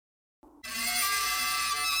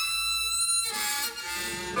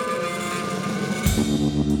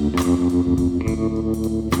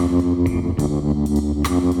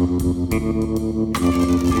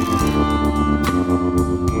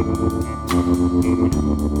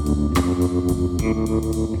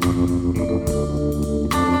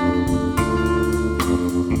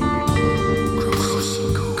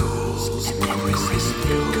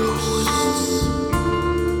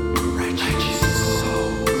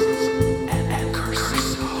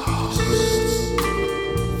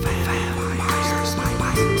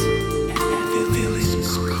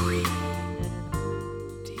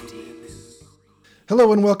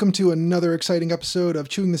Hello and welcome to another exciting episode of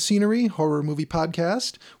Chewing the Scenery, horror movie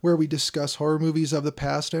podcast, where we discuss horror movies of the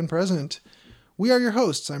past and present. We are your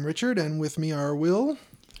hosts. I'm Richard, and with me are Will.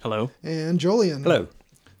 Hello. And Jolien. Hello.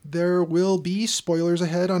 There will be spoilers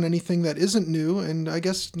ahead on anything that isn't new, and I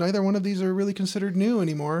guess neither one of these are really considered new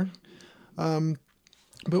anymore. But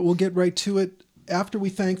we'll get right to it after we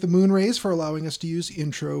thank the Moonrays for allowing us to use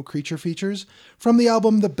intro creature features from the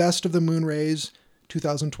album The Best of the Moonrays,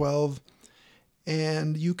 2012.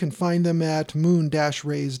 And you can find them at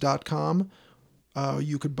moon-rays.com.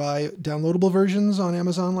 You could buy downloadable versions on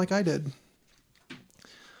Amazon like I did.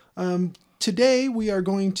 Today we are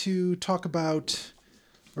going to talk about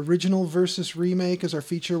original versus remake as our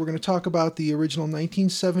feature. We're going to talk about the original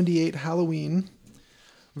 1978 Halloween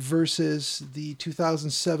versus the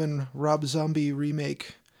 2007 Rob Zombie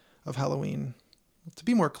remake of Halloween. To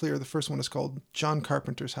be more clear, the first one is called John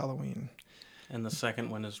Carpenter's Halloween. And the second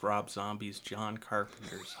one is Rob Zombie's John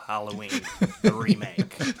Carpenter's Halloween, the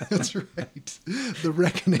remake. That's right. The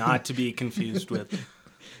Reckoning. Not to be confused with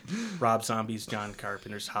Rob Zombie's John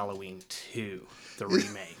Carpenter's Halloween 2, the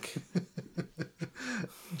remake.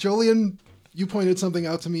 Jolien, you pointed something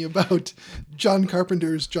out to me about John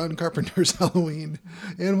Carpenter's Halloween.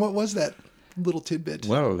 And what was that little tidbit?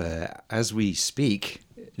 Well, as we speak,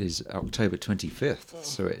 it is October 25th,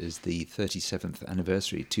 so it is the 37th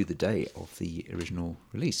anniversary to the day of the original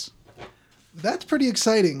release. That's pretty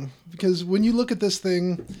exciting, because when you look at this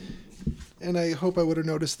thing, and I hope I would have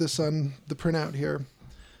noticed this on the printout here,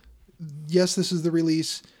 yes, this is the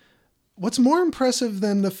release. What's more impressive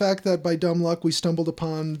than the fact that by dumb luck we stumbled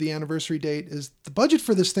upon the anniversary date is the budget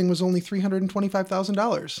for this thing was only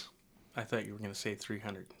 $325,000. I thought you were going to say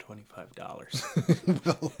 $325.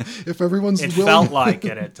 Well, if everyone's It willing... felt like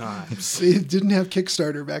it at times. It didn't have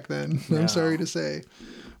Kickstarter back then, No. I'm sorry to say.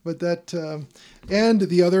 But that... and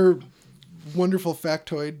the other wonderful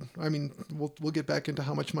factoid, I mean, we'll get back into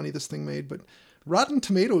how much money this thing made, but Rotten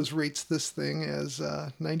Tomatoes rates this thing as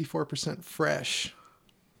 94% fresh.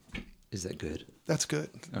 Is that good? That's good.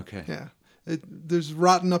 Okay. Yeah. There's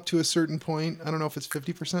rotten up to a certain point. I don't know if it's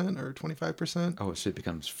 50% or 25%. Oh, so it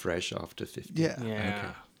becomes fresh after 50. Yeah. Yeah. Okay.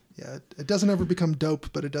 Yeah. It doesn't ever become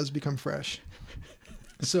dope, but it does become fresh.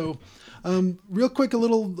 So, real quick, a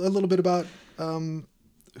little bit about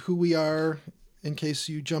who we are, in case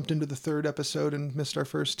you jumped into the third episode and missed our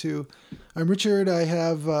first two. I'm Richard. I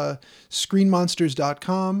have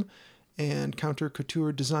ScreenMonsters.com and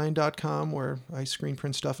CounterCoutureDesign.com, where I screen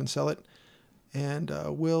print stuff and sell it. And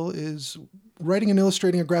Will is writing and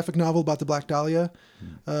illustrating a graphic novel about the Black Dahlia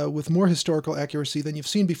with more historical accuracy than you've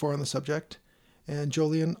seen before on the subject. And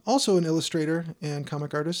Jolien, also an illustrator and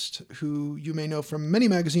comic artist who you may know from many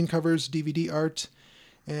magazine covers, DVD art,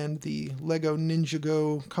 and the Lego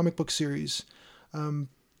Ninjago comic book series.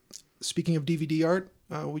 Speaking of DVD art,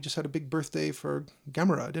 we just had a big birthday for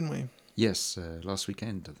Gamera, didn't we? Yes, last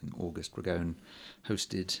weekend, I think August Ragone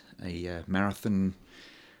hosted a marathon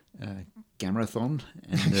Gamerathon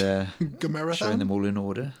and Gamerathon? showing them all in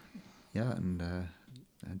order. Yeah, and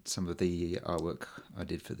some of the artwork I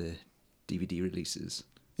did for the DVD releases.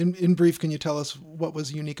 In brief, can you tell us what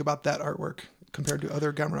was unique about that artwork compared to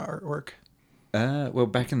other Gamera artwork? Well,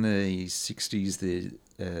 back in the 60s,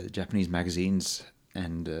 the Japanese magazines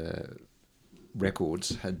and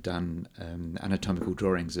records had done anatomical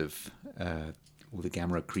drawings of all the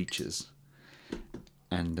Gamera creatures.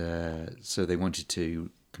 And so they wanted to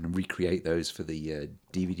kind of recreate those for the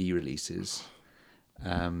DVD releases.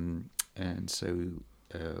 And so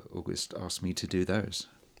August asked me to do those.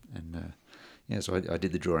 And so I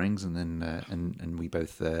did the drawings, and then and we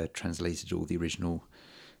both translated all the original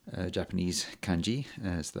Japanese kanji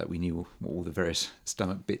so that we knew what all the various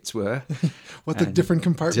stomach bits were. What the different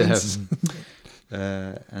compartments.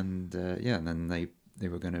 And then they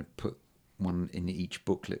were going to put one in each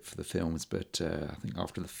booklet for the films, but I think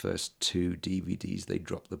after the first two DVDs they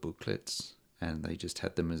dropped the booklets and they just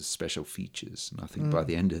had them as special features, and I think by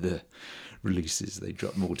the end of the releases they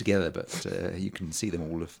dropped them all together, but you can see them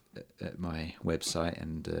all at my website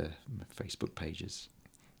and Facebook pages.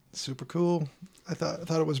 Super cool. I thought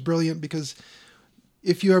it was brilliant, because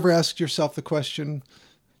if you ever asked yourself the question,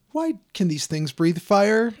 why can these things breathe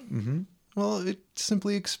fire? Mm-hmm. Well, it's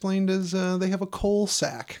simply explained as they have a coal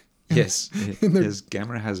sack. Yes,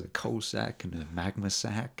 Gamera has a coal sack and a magma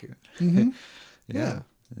sack. Mm-hmm. Yeah.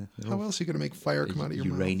 How else are you going to make fire come out of your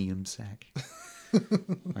mouth? Uranium sack.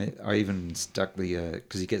 I even stuck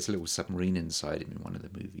because he gets a little submarine inside him in one of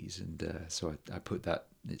the movies, and so I put that.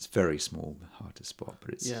 It's very small, hard to spot,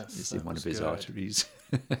 but it's in one of his arteries.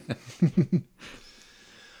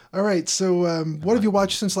 All right, so what have you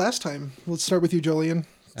watched since last time? Let's start with you, Jolien.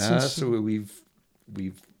 So we've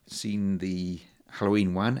we've seen the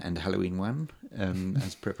Halloween 1 and Halloween 1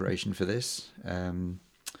 as preparation for this.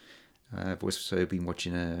 I've also been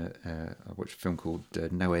watching I watched a film called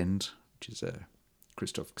No End, which is a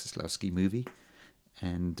Krzysztof Kieslowski movie,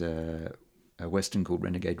 and a western called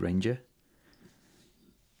Renegade Ranger.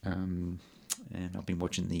 And I've been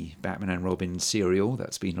watching the Batman and Robin serial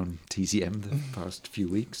that's been on TCM the past few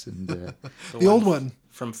weeks, and The old one.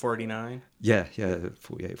 from 49.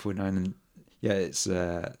 48, 49, and it's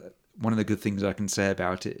one of the good things I can say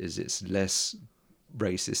about it is it's less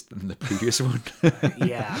racist than the previous one.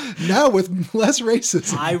 Yeah. Now with less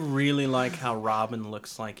racism. I really like how Robin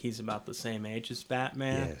looks like he's about the same age as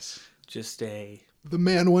Batman. Yes. Just a The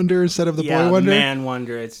man wonder instead of the yeah, boy wonder. man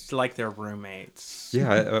wonder. It's like they're roommates.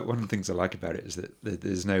 Yeah, one of the things I like about it is that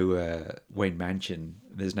there's no Wayne Mansion,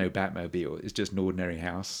 there's no Batmobile. It's just an ordinary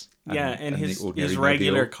house. And his the ordinary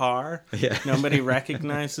regular mobile. car. Yeah. Nobody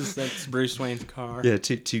recognizes that's Bruce Wayne's car. Yeah,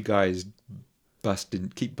 two guys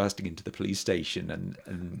keep busting into the police station,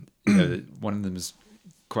 and you know, one of them's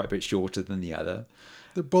quite a bit shorter than the other.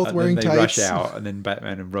 They're both And wearing then they tights. rush out, and then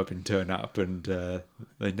Batman and Robin turn up, and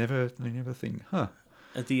they never think, huh?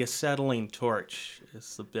 The acetylene torch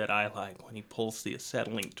is the bit I like when he pulls the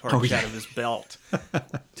acetylene torch out of his belt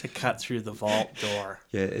to cut through the vault door.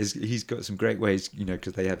 Yeah, he's got some great ways, you know,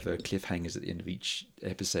 because they have cliffhangers at the end of each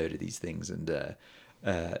episode of these things, and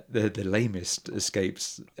the lamest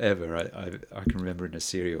escapes ever. I can remember in a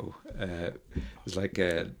serial, it was like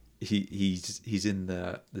he's in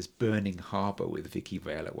this burning harbour with Vicky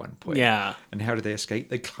Vale at one point. Yeah. And how do they escape?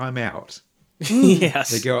 They climb out.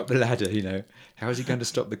 Yes. They go up the ladder, you know. How is he going to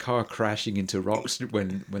stop the car crashing into rocks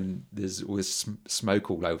when there's all this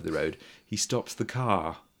smoke all over the road? He stops the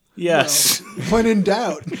car. Yes. When in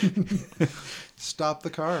doubt, stop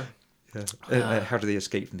the car. How do they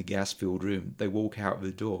escape from the gas-filled room? They walk out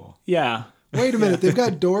the door. Yeah. Wait a minute, they've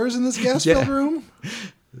got doors in this gas-filled Yeah. room?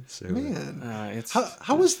 So, Man. It's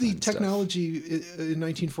How was the fun stuff. technology in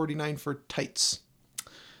 1949 for tights?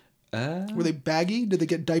 uh, Were they baggy? Did they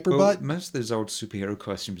get diaper well, butt? most of those old superhero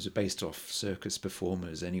costumes are based off circus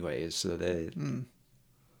performers anyway, so they're...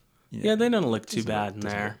 yeah, they don't look too bad in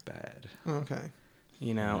doesn't there. look bad. Okay.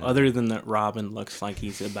 You know, other than that Robin looks like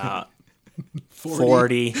he's about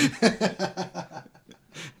 40. Fair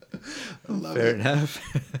enough.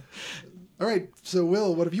 All right. So,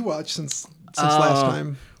 Will, what have you watched since last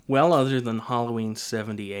time? Well, other than Halloween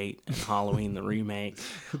 78 and Halloween the remake,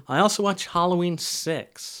 I also watched Halloween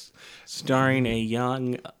 6, starring a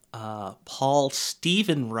young Paul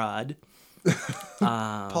Stephen Rudd.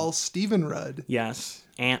 Paul Stephen Rudd. Yes,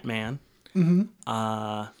 Ant-Man.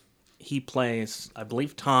 Mm-hmm. He plays, I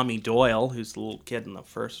believe, Tommy Doyle, who's the little kid in the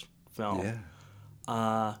first film.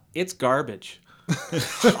 Yeah. It's garbage.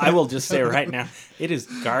 I will just say right now, it is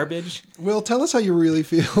garbage. Will, tell us how you really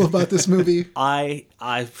feel about this movie.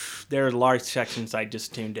 There are large sections I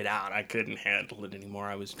just tuned it out. I couldn't handle it anymore.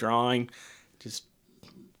 I was drawing just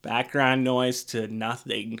background noise to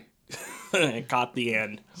nothing. I caught the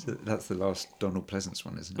end. So that's the last Donald Pleasance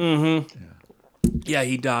one, isn't it? Mm-hmm. Yeah,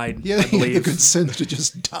 he died. Yeah, I he had the believe. good sense to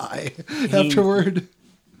just die afterward.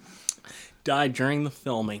 Died during the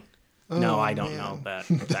filming. No, Oh, I don't man. know that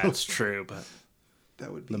that's true, but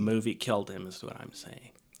That would be. the movie killed him is what I'm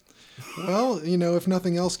saying. Well, you know, if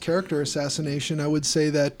nothing else, character assassination, I would say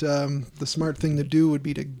that the smart thing to do would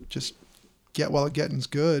be to just get while getting's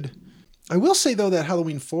good. I will say, though, that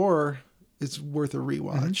Halloween 4 is worth a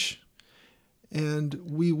rewatch. And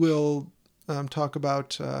we will talk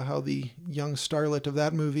about how the young starlet of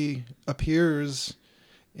that movie appears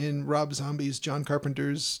in Rob Zombie's John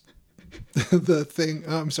Carpenter's The Thing.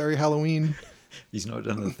 I'm sorry, Halloween. He's not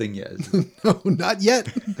done the thing yet. Is he? No, not yet.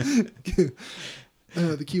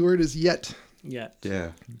 The key word is yet. Yeah.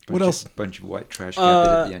 Yeah. What else? Bunch of white trash gathered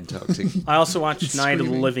at the Antarctic. I also watched Night of the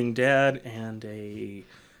Screaming. Living Dead and a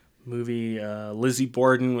movie, Lizzie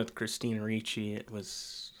Borden with Christina Ricci. It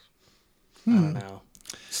was, I don't know,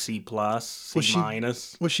 C+, Was C she-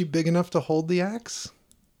 minus. Was she big enough to hold the axe?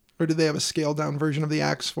 Or did they have a scaled down version of the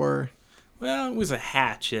axe for her? Well, it was a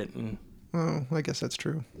hatchet, and Oh, I guess that's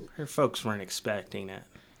true. her folks weren't expecting it.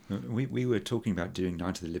 We were talking about doing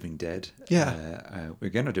Night of the Living Dead. Yeah. We're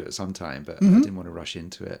going to do it sometime, but I didn't want to rush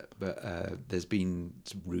into it. But there's been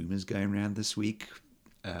some rumours going around this week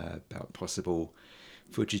about possible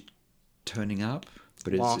footage turning up.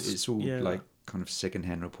 But Lost, it's all yeah. like kind of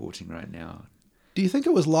second-hand reporting right now. Do you think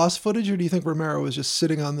it was lost footage, or do you think Romero was just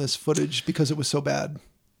sitting on this footage because it was so bad?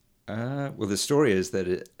 Well, the story is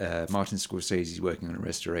that Martin Scorsese is working on a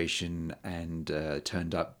restoration and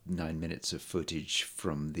turned up 9 minutes of footage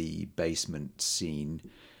from the basement scene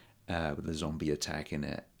with the zombie attack in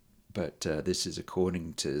it. but this is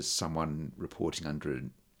according to someone reporting under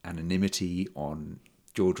anonymity on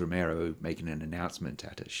George Romero making an announcement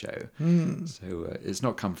at a show. So it's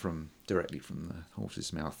not come directly from the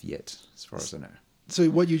horse's mouth yet, as far as I know. So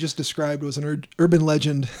what you just described was an urban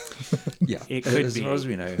legend. Yeah, It could as be. far as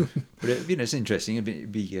we know. But it's interesting.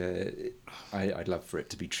 I'd love for it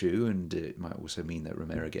to be true, and it might also mean that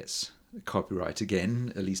Romero gets copyright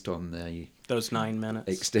again, at least on the Those 9 minutes.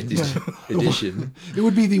 extended edition. It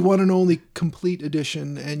would be the one and only complete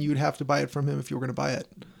edition, and you'd have to buy it from him if you were going to buy it.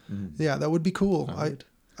 Yeah, that would be cool.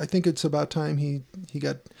 I think it's about time he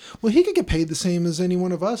got... Well, he could get paid the same as any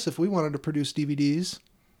one of us if we wanted to produce DVDs.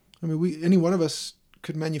 I mean, any one of us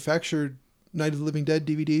could manufacture Night of the Living Dead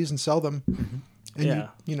DVDs and sell them. And Yeah.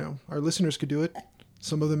 you know, our listeners could do it.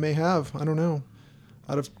 Some of them may have. I don't know.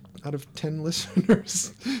 Out of 10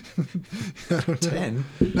 listeners. I don't know. 10?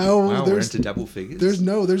 No, Wow, we're there's into double figures.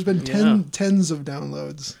 there's been Yeah. tens of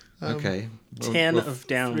downloads. Okay. 10 of 3 or 4 of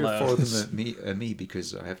downloads. them are me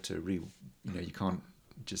because I have to you can't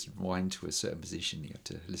just wind to a certain position. You have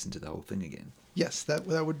to listen to the whole thing again. Yes, that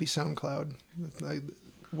would be SoundCloud.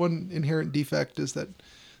 One inherent defect is that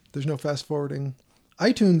there's no fast forwarding.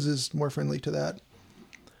 iTunes is more friendly to that.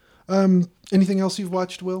 Anything else you've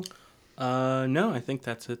watched, Will? No, I think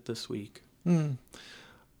that's it this week.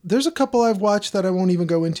 There's a couple I've watched that I won't even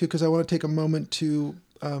go into because I want to take a moment to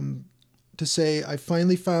say I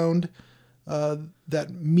finally found that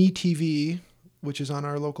MeTV, which is on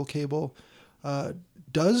our local cable,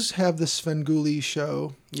 does have the Svengoolie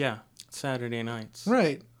show. Yeah, Saturday nights.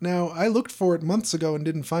 Right. Now, I looked for it months ago and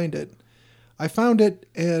didn't find it. I found it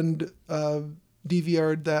and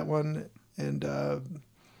DVR'd that one and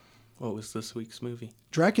What was this week's movie?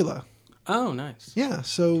 Dracula. Oh, nice. Yeah,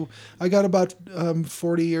 so I got about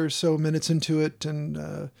 40 or so minutes into it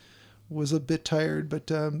and was a bit tired,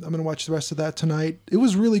 but I'm going to watch the rest of that tonight. It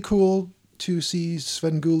was really cool to see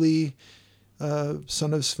Svengoolie,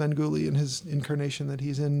 son of Svengoolie, in his incarnation that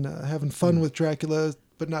he's in, having fun with Dracula,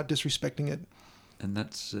 but not disrespecting it. And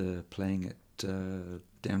that's playing at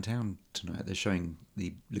downtown tonight. They're showing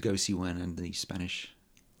the Lugosi one and the Spanish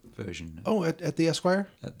version Oh, at the Esquire?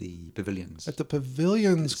 at the pavilions At the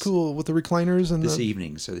pavilions, cool, with the recliners and this the...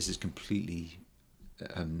 evening. So this is completely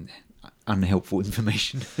unhelpful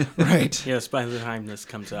information. Right. Yes, by the time this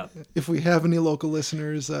comes up. If we have any local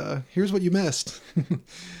listeners, here's what you missed.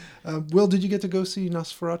 Will, did you get to go see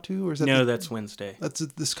Nosferatu? Or is that No, that's Wednesday. That's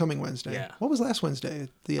this coming Wednesday. Yeah. What was last Wednesday at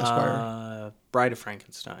the Esquire? Bride of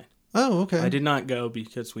Frankenstein. Oh, okay. I did not go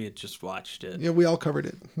because we had just watched it. Yeah, we all covered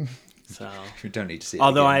it. So, We don't need to see it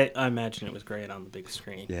although again. I imagine it was great on the big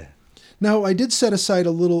screen. Yeah. Now, I did set aside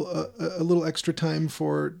a little extra time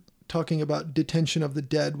for talking about Detention of the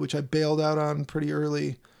Dead, which I bailed out on pretty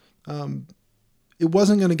early. It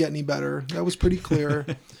wasn't going to get any better. That was pretty clear.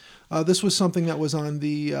 This was something that was on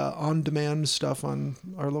the on-demand stuff on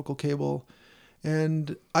our local cable.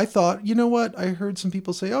 And I thought, you know what? I heard some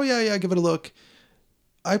people say, oh, yeah, give it a look.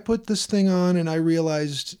 I put this thing on and I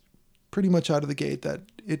realized pretty much out of the gate that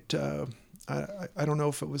it, I don't know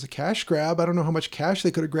if it was a cash grab. I don't know how much cash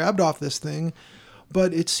they could have grabbed off this thing,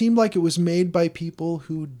 but it seemed like it was made by people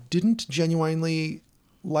who didn't genuinely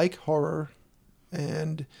like horror,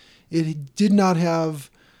 and it did not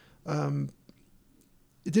have, it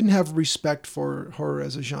didn't have respect for horror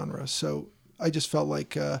as a genre. So I just felt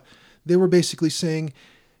like they were basically saying,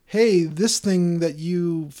 hey, this thing that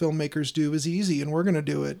you filmmakers do is easy and we're going to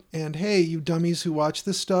do it. And hey, you dummies who watch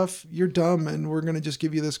this stuff, you're dumb and we're going to just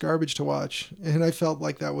give you this garbage to watch. And I felt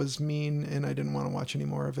like that was mean and I didn't want to watch any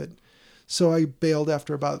more of it. So I bailed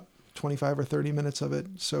after about 25 or 30 minutes of it.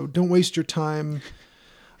 So don't waste your time.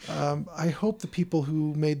 I hope the people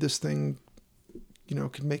who made this thing,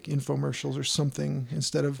 could make infomercials or something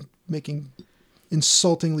instead of making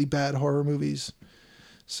insultingly bad horror movies.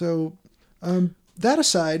 So, that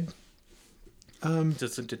aside,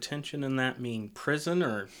 Does the detention in that mean prison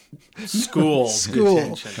or school?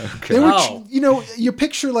 School. Detention? they were, Oh. you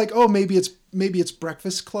picture like, oh, maybe it's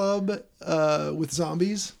Breakfast Club with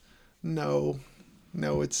zombies. No,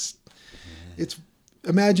 it's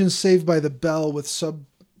imagine Saved by the Bell with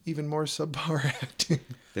even more subpar acting.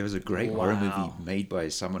 There was a great horror movie Wow. made by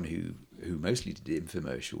someone who mostly did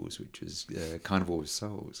infomercials, which was Carnival of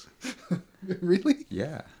Souls. Really?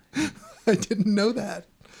 Yeah. I didn't know that.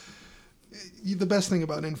 The best thing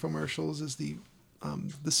about infomercials is the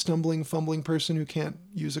stumbling, fumbling person who can't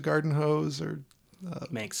use a garden hose or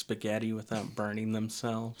Make spaghetti without burning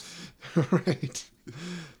themselves. right.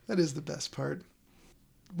 That is the best part.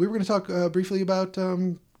 We were going to talk briefly about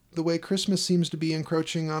the way Christmas seems to be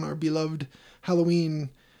encroaching on our beloved Halloween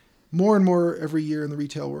more and more every year in the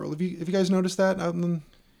retail world. Have you guys noticed that out in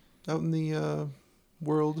out in the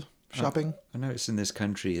world shopping? I noticed in this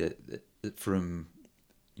country that from,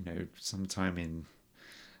 sometime in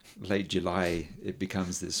late July, it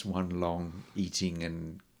becomes this one long eating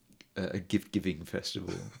and a gift-giving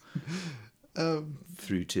festival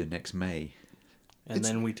through to next May. And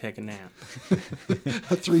then we take a nap. A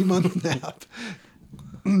 3-month nap.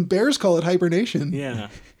 Bears call it hibernation. Yeah.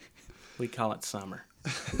 We call it summer.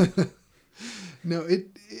 No,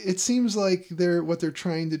 it seems like what they're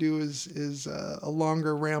trying to do is a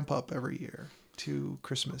longer ramp up every year to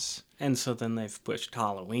Christmas. And so then they've pushed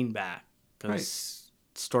Halloween back because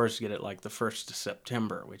stores get it like the 1st of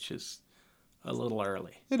September, which is a little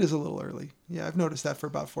early. It is a little early. Yeah, I've noticed that for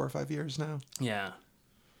about 4 or 5 years now. Yeah.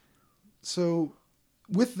 So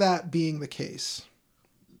with that being the case,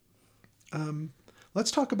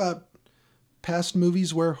 let's talk about past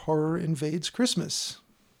movies where horror invades Christmas.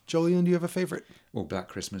 Jolien, do you have a favorite? Well, Black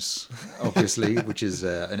Christmas, obviously, which is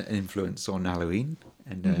an influence on Halloween.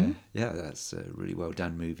 And that's a really well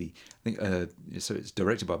done movie. I think so. It's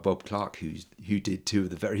directed by Bob Clark, who did 2 of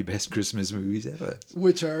the very best Christmas movies ever,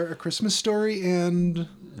 which are A Christmas Story and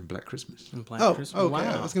Black Christmas. And Black Christmas. Okay.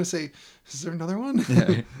 Wow. I was going to say, is there another one?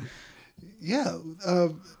 Yeah. Yeah,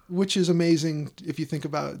 which is amazing if you think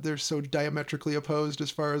about it. They're so diametrically opposed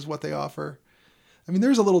as far as what they offer. I mean,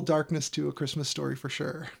 there's a little darkness to A Christmas Story for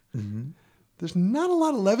sure. Mm-hmm. There's not a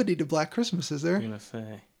lot of levity to Black Christmas, is there? I'm going to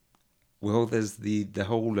say. Well, there's the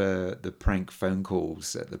whole the prank phone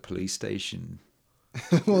calls at the police station.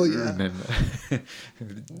 Well, yeah. Remember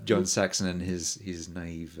John Saxon and his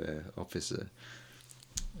naive officer.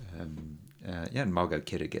 And Margot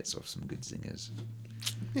Kidder gets off some good zingers.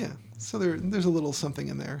 Yeah, so there's a little something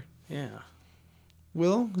in there. Yeah.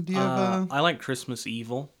 Will, do you have I like Christmas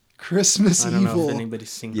Evil. Christmas I don't know Evil? if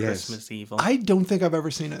anybody's seen Yes. Christmas Evil. I don't think I've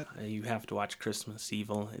ever seen it. You have to watch Christmas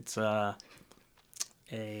Evil. It's a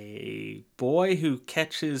boy who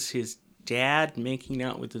catches his dad making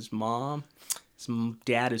out with his mom. His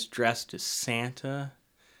dad is dressed as Santa,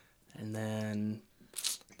 and then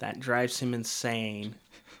that drives him insane.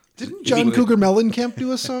 Didn't John Cougar Mellencamp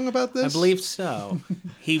do a song about this? I believe so.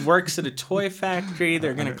 He works at a toy factory.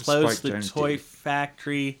 They're going to close Spike the Jonze toy did.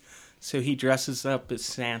 factory. So he dresses up as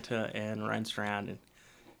Santa and runs around and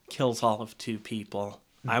kills all of 2 people.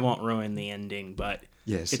 I won't ruin the ending, but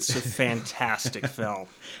Yes. it's a fantastic film.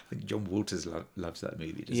 I think John Waters loves that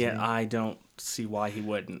movie, doesn't Yeah, I don't see why he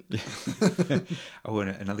wouldn't. he? Oh,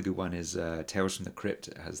 and another good one is Tales from the Crypt.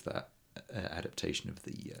 It has that adaptation of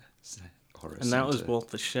the horror. And that was Santa. both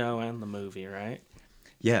the show and the movie, right?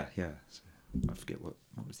 Yeah. So I forget what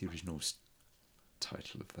was the original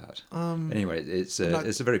title of that. Anyway, it's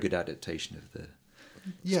a very good adaptation of the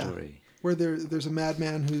story. Where there's a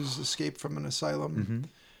madman who's escaped from an asylum,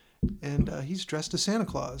 and he's dressed as Santa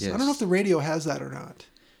Claus. Yes. I don't know if the radio has that or not.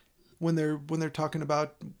 When they're talking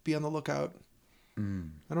about be on the lookout.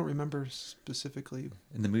 I don't remember specifically.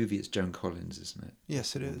 In the movie, it's Joan Collins, isn't it?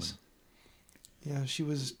 Yes, it is. Yeah, she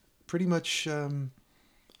was pretty much. I don't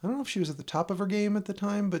know if she was at the top of her game at the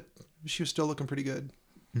time, but she was still looking pretty good.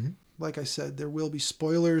 Mm-hmm. Like I said, there will be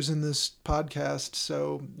spoilers in this podcast,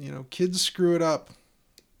 so kids screw it up.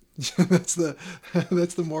 that's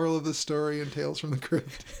the moral of the story in Tales from the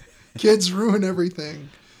Crypt. Kids ruin everything.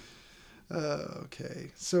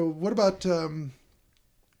 Okay, so what about?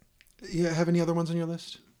 You have any other ones on your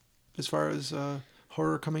list as far as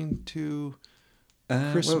horror coming to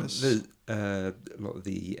Christmas? Well, a lot of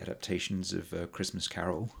the adaptations of Christmas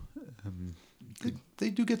Carol. They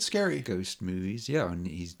do get scary. Ghost movies, yeah, and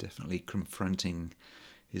he's definitely confronting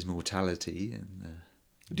his mortality. And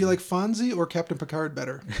do you like Fonzie or Captain Picard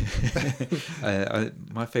better?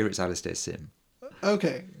 My favourite's Alistair Sim,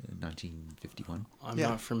 Okay, 1951. I'm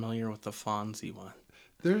not familiar with the Fonzie one.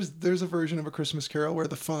 there's a version of A Christmas Carol where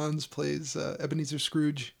the Fonz plays Ebenezer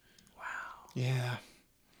Scrooge. Wow. Yeah,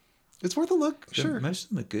 it's worth a look. Sure. Most of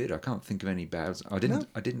them are good. I can't think of any bad. I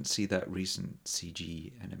didn't see that recent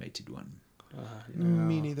CG animated one,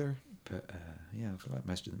 Me neither. but yeah, I feel like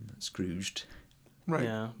most of them are Scrooged. Right.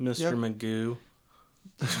 Yeah, Mr. Yep. Magoo.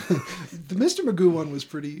 The Mr. Magoo one was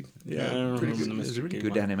pretty. Yeah, I pretty remember good. the There's a really Mr.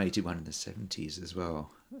 good one. animated one in the 70s as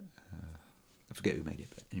well. I forget who made it,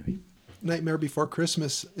 but anyway. Nightmare Before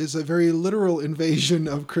Christmas is a very literal invasion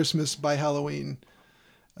of Christmas by Halloween.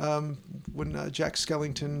 When Jack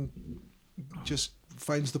Skellington just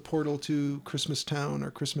finds the portal to Christmas Town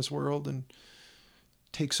or Christmas World and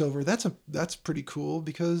takes over. That's pretty cool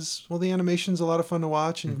because the animation's a lot of fun to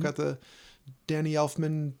watch, and you've got the Danny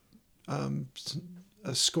Elfman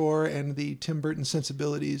score and the Tim Burton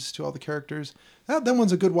sensibilities to all the characters. That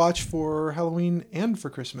one's a good watch for Halloween and for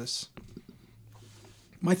Christmas.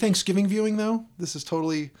 My Thanksgiving viewing, though, this is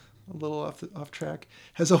totally a little off track,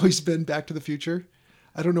 has always been Back to the Future.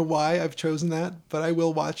 I don't know why I've chosen that, but I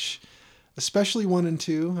will watch, especially 1 and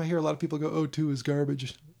 2. I hear a lot of people go, "Oh, 2 is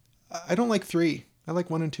garbage." I don't like 3. I like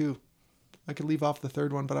 1 and 2. I could leave off the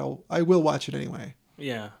third one, but I will watch it anyway.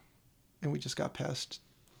 Yeah. And we just got past.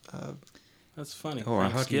 That's funny. Oh, I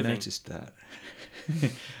hardly Thanksgiving. noticed that.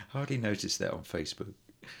 Hardly noticed that on Facebook.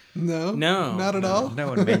 No, No. not at all. No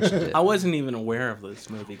one mentioned it. I wasn't even aware of this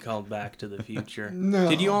movie called Back to the Future. No.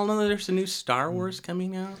 Did you all know there's a new Star Wars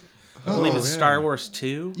coming out? I believe it's yeah. Star Wars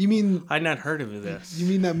 2. You mean I'd not heard of this. you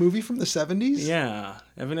mean that movie from the 70s? Yeah.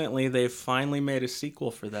 Evidently, they finally made a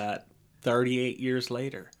sequel for that 38 years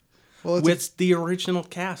later. Well, it's With the original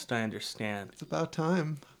cast, I understand. it's about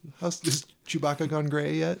time. Has Chewbacca gone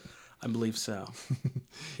gray yet? I believe so.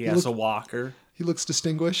 He has a walker. He looks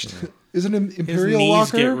distinguished. Is it an His Imperial knees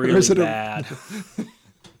Walker? get or really is it bad.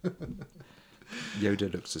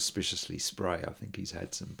 Yoda looks suspiciously spry. I think he's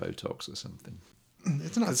had some Botox or something.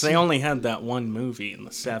 It's not. Because they only had that one movie in the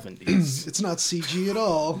 70s. It's not CG at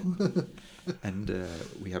all. And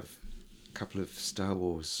we have a couple of Star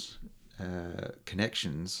Wars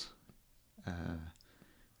connections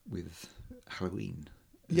with Halloween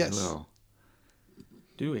as Yes. well.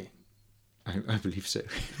 Do we? I believe so.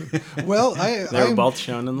 Well, They were I'm both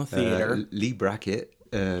shown in the theater. Lee Brackett,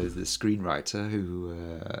 the screenwriter, who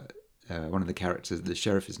one of the characters, the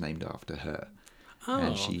sheriff, is named after her.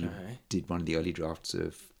 And she okay. did one of the early drafts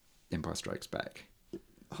of Empire Strikes Back.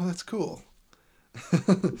 Oh, that's cool.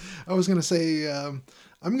 I was gonna say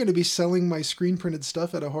I'm gonna be selling my screen printed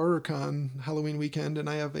stuff at a HorrorCon Halloween weekend, and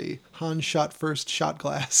I have a Han shot first shot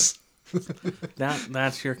glass.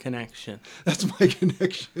 That's your connection. That's my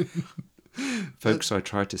connection. Folks, I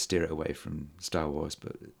tried to steer it away from Star Wars,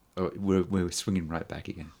 but we're swinging right back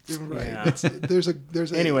again. Right. Yeah. There's a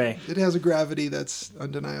Anyway. It has a gravity that's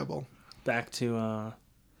undeniable. Back to, I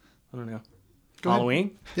don't know, Go ahead.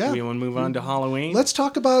 Halloween? Yeah. Do we want to move on to Halloween? Let's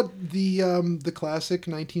talk about the classic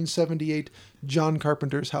 1978 John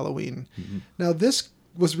Carpenter's Halloween. Mm-hmm. Now, this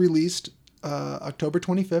was released October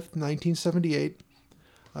 25th, 1978.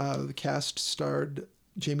 The cast starred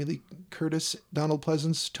Jamie Lee Curtis, Donald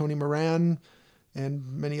Pleasance, Tony Moran, and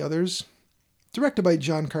many others. Directed by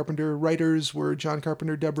John Carpenter. Writers were John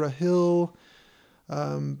Carpenter, Deborah Hill.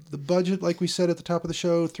 The budget, like we said at the top of the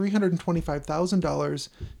show, $325,000.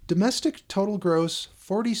 Domestic total gross,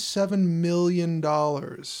 $47 million.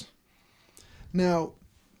 Now,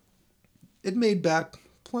 it made back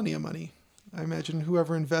plenty of money. I imagine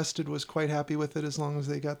whoever invested was quite happy with it as long as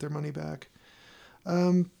they got their money back.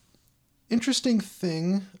 Interesting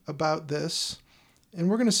thing about this, and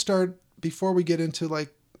we're going to start, before we get into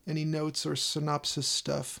like any notes or synopsis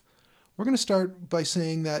stuff, we're going to start by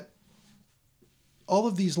saying that all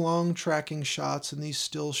of these long tracking shots and these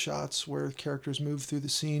still shots where characters move through the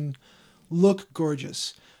scene look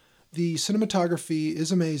gorgeous. The cinematography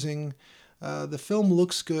is amazing. The film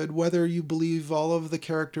looks good, whether you believe all of the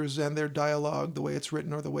characters and their dialogue, the way it's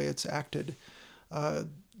written or the way it's acted.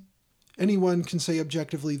 Anyone can say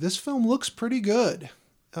objectively, this film looks pretty good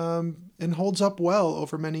and holds up well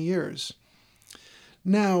over many years.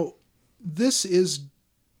 Now, this is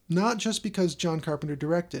not just because John Carpenter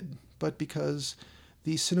directed, but because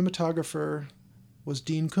the cinematographer was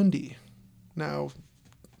Dean Cundey. Now,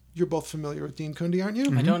 you're both familiar with Dean Cundey, aren't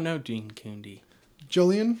you? I don't know Dean Cundey.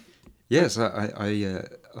 Jolien? Yes, I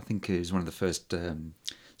think he's one of the first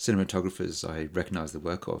cinematographers I recognise the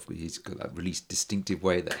work of. He's got that really distinctive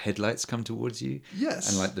way that headlights come towards you. Yes.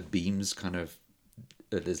 And like the beams kind of,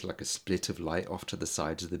 there's like a split of light off to the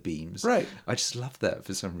sides of the beams. Right. I just love that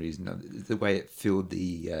for some reason. The way it filled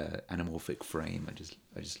the anamorphic frame,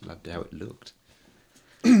 I just loved how it looked.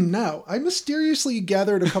 Now, I mysteriously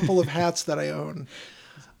gathered a couple of hats that I own.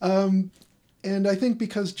 And I think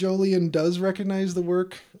because Jolien does recognize the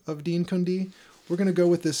work of Dean Cundey, we're going to go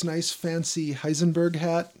with this nice fancy Heisenberg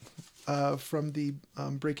hat from the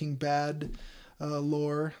Breaking Bad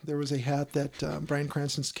lore. There was a hat that Bryan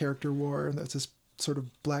Cranston's character wore. That's this sort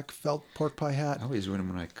of black felt pork pie hat. I always one of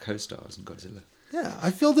my co-stars in Godzilla. Yeah,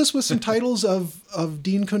 I filled this with some titles of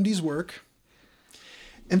Dean Cundey's work.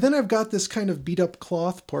 And then I've got this kind of beat up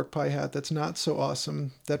cloth pork pie hat that's not so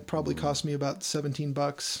awesome. That probably cost me about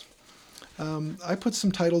 $17. I put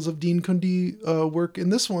some titles of Dean Cundey work in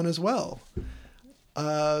this one as well.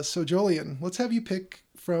 So Jolien, let's have you pick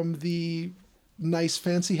from the nice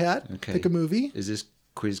fancy hat. Okay. Pick a movie. Is this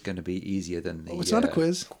quiz going to be easier than the? Oh, it's not a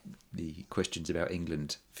quiz. The questions about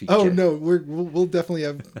England feature. Oh no, we'll definitely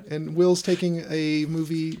have. And Will's taking a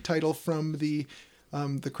movie title from the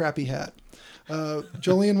The crappy hat.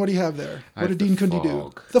 Jolene, what do you have there? I What have did Dean The Cundey do?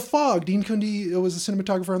 Fog. The Fog. Dean Cundey was a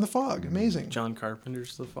cinematographer on The Fog. Amazing. John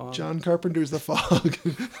Carpenter's The Fog. John Carpenter's The Fog.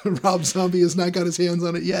 Rob Zombie has not got his hands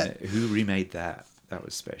on it yet. Who remade that? That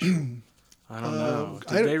was special. I don't know.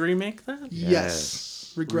 I Did don't- they remake that?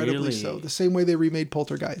 Yes. Regrettably Really? so. The same way they remade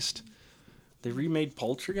Poltergeist. They remade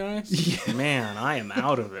Poltergeist? Man, I am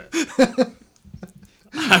out of it.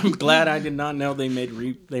 I'm glad I did not know they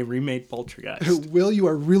remade Poltergeist. Will, you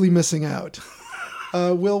are really missing out.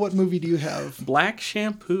 Will, what movie do you have? Black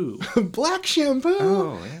Shampoo. Black Shampoo?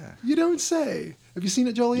 Oh, yeah. You don't say. Have you seen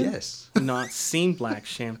it, Jolene? Yes. Not seen Black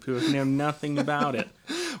Shampoo. I know nothing about it.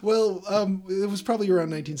 Well, it was probably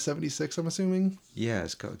around 1976, I'm assuming. Yeah,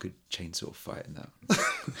 it's got a good chainsaw fight in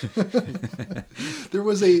that. There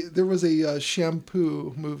was a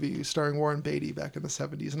Shampoo movie starring Warren Beatty back in the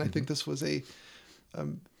 70s, and I think this was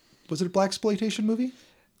was it a blaxploitation movie?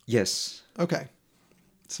 Yes. Okay.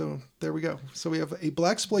 So there we go. So we have a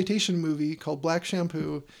blaxploitation movie called Black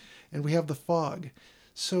Shampoo, and we have The Fog.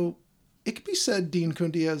 So it could be said Dean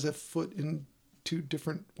Cundey has a foot in two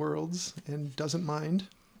different worlds and doesn't mind.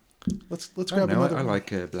 Let's grab another. I one.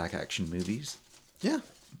 like black action movies. Yeah,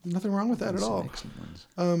 nothing wrong with that at Some all. excellent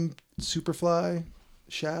ones. Superfly,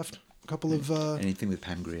 Shaft, a couple of Anything with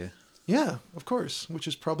Pam Grier. yeah, of course, which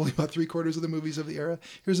is probably about 3/4 of the movies of the era.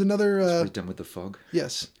 Here's another. We're done with The Fog.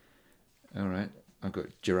 Yes, All right. I've got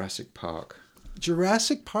Jurassic Park.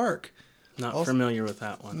 Jurassic Park. Not Also- familiar with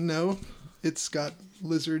that one. No, it's got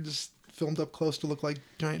lizards filmed up close to look like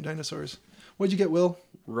giant dinosaurs. What'd you get, Will?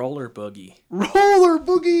 Roller Boogie. Roller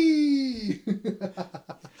Boogie!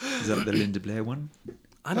 Is that the Linda Blair one?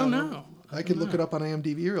 I don't know. I could look it up on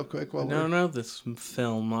IMDb real quick. While I don't know this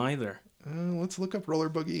film either. let's look up Roller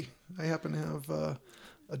Boogie. I happen to have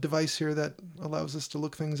a device here that allows us to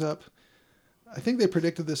look things up. I think they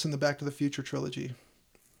predicted this in the Back to the Future trilogy.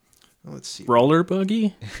 Let's see. Roller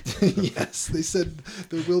Boogie? Yes, they said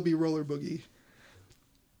there will be Roller Boogie.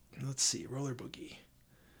 Let's see, Roller Boogie.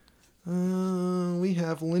 We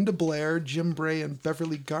have Linda Blair, Jim Bray, and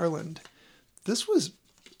Beverly Garland. This was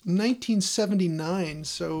 1979,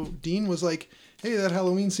 so Dean was like, hey, that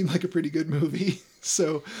Halloween seemed like a pretty good movie,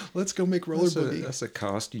 so let's go make Roller Boogie. That's a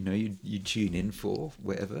cast, you tune in for,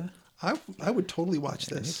 whatever. I would totally watch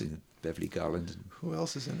this. Anything with Beverly Garland and Who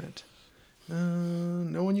else is in it?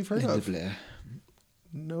 No one you've heard Linda of. Blair.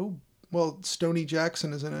 No. Well, Stoney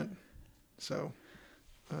Jackson is in it. So,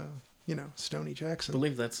 Stoney I Jackson.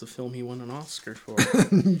 believe that's the film he won an Oscar for.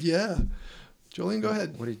 Yeah. Jolene, go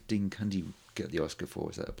ahead. What did Dean Cundey get the Oscar for?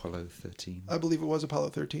 Was that Apollo 13? I believe it was Apollo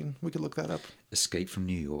 13. We could look that up. Escape from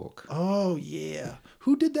New York. Oh, yeah.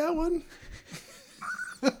 Who did that one?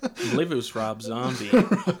 I believe it was Rob Zombie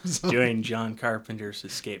doing John Carpenter's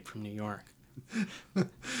Escape from New York.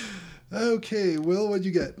 Okay, Will, what'd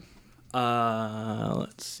you get?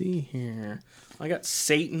 Let's see here. I got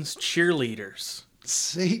Satan's Cheerleaders.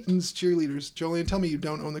 Satan's Cheerleaders. Jolene, tell me you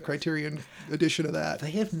don't own the Criterion edition of that.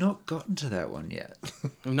 They have not gotten to that one yet.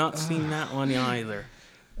 I've not seen that one either.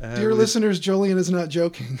 Dear with listeners, Jolene is not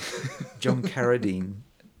joking. John Carradine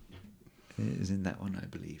is in that one, I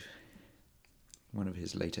believe. One of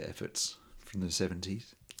his later efforts from the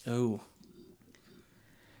 70s. Oh,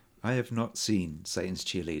 I have not seen Satan's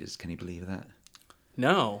Cheerleaders. Can you believe that?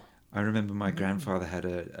 no. I remember my grandfather had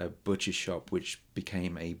a butcher shop which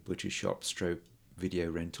became a butcher shop stroke video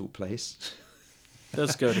rental place.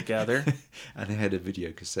 Those go together. And they had a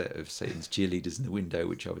video cassette of Satan's Cheerleaders in the window,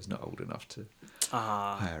 which I was not old enough to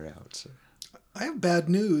hire out. So. I have bad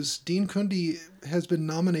news. Dean Cundey has been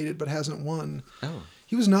nominated but hasn't won. Oh.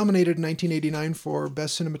 He was nominated in 1989 for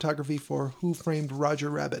Best Cinematography for Who Framed Roger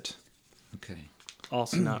Rabbit, Okay.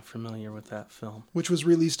 Also not familiar with that film. which was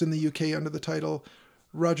released in the UK under the title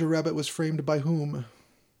Roger Rabbit Was Framed by Whom?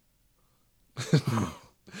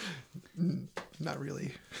 Not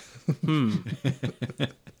really.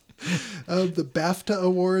 The BAFTA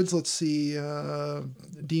Awards, let's see.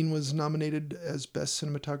 Dean was nominated as Best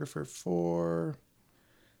Cinematographer for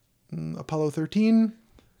Apollo 13,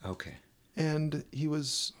 Okay. and he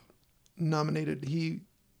was nominated. He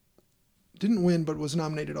didn't win, but was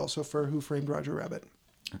nominated also for Who Framed Roger Rabbit.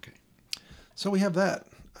 Okay. So we have that.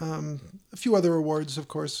 A few other awards, of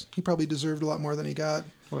course. He probably deserved a lot more than he got.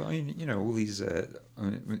 Well, I mean, all these, the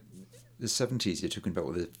 70s, you're talking about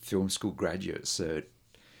all the film school graduates. So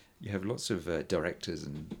you have lots of directors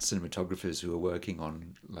and cinematographers who are working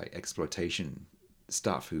on like exploitation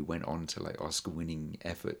stuff who went on to like Oscar-winning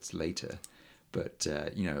efforts later. But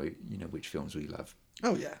you know which films we love.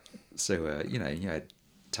 Oh, yeah. So you had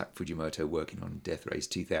Tak Fujimoto working on Death Race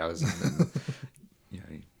 2000,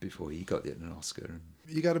 and before he got an Oscar.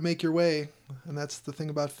 You got to make your way, and that's the thing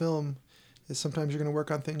about film. Is sometimes you're going to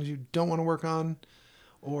work on things you don't want to work on,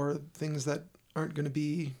 or things that aren't going to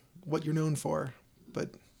be what you're known for. But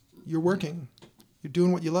you're working. You're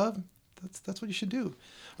doing what you love. That's what you should do.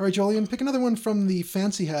 All right, Jolien, pick another one from the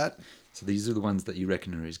fancy hat. So these are the ones that you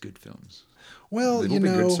reckon are his good films. Well, They've all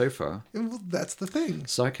been good so far. That's the thing.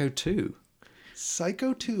 Psycho 2.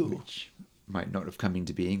 Psycho 2. Which might not have come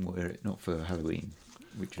into being were it not for Halloween.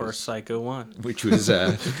 Or Psycho 1. Which was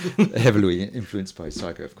heavily influenced by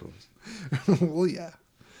Psycho, of course. Well, yeah.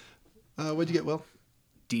 What'd you get, Will?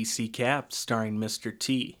 DC Cab, starring Mr.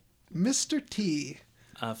 T. Mr. T.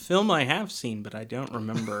 A film I have seen, but I don't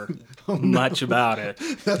remember much about it.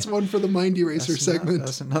 That's one for the Mind Eraser segment.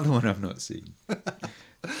 That's another one I've not seen.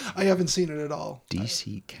 I haven't seen it at all.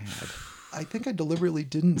 DC Cab. I think I deliberately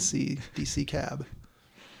didn't see DC Cab.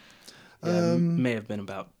 Yeah, may have been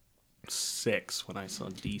about 6 when I saw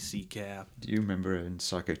DC Cab. Do you remember in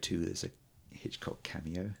Psycho 2 there's a Hitchcock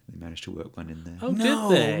cameo? They managed to work one in there. Oh,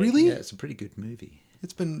 No, did they? really? Yeah, it's a pretty good movie.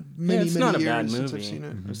 It's been many it's not a years bad since movie. I've seen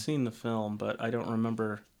it. I've seen the film, but I don't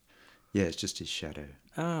remember. Yeah, it's just his shadow.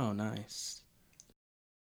 Oh, nice.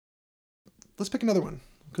 Let's pick another one,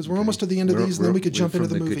 because we're Okay. almost to the end of these, and then we could jump into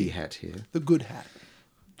the from movie. Goody Hat here. The Good Hat.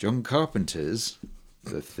 John Carpenter's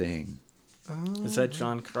The Thing. Is that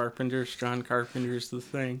John Carpenter's? John Carpenter's The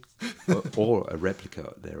Thing. or a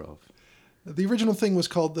replica thereof. The original thing was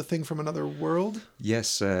called The Thing from Another World.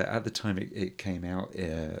 Yes, at the time it came out,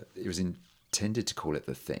 it was intended to call it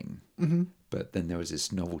The Thing. Mm-hmm. But then there was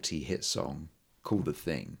this novelty hit song called The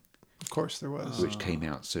Thing, Of course there was. which came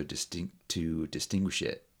out so distinct to distinguish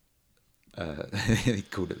it. They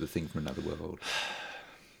called it The Thing from Another World.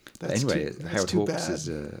 That's anyway, too Howard Hawks bad. is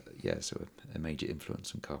a major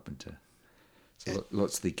influence on Carpenter. So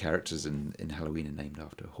lots of the characters in Halloween are named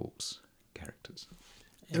after Hawks characters.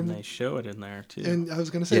 And they show it in there, too. And I was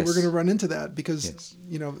going to say, Yes. we're going to run into that because, Yes.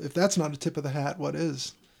 if that's not a tip of the hat, what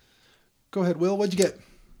is? Go ahead, Will. What'd you get?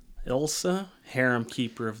 Ilsa, harem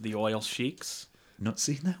keeper of the oil sheiks. Not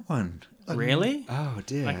seen that one. Really? Oh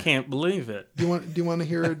dear. I can't believe it. Do you want to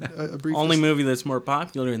hear a brief? Only movie that's more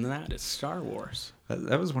popular than that is Star Wars.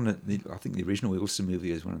 That was one of I think the original Ilsa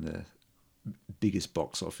movie is one of the biggest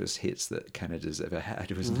box office hits that Canada's ever had.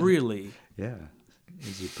 Wasn't it? Really? Yeah. It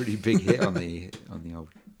was a pretty big hit on the old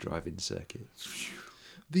drive-in circuit.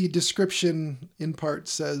 The description in part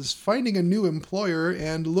says, finding a new employer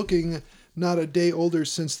and looking not a day older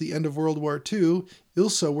since the end of World War II,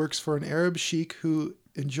 Ilsa works for an Arab sheik who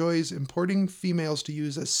enjoys importing females to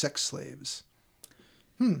use as sex slaves.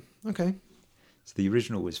 Okay. So the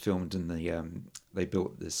original was filmed in they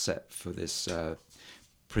built this set for this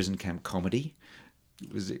prison camp comedy.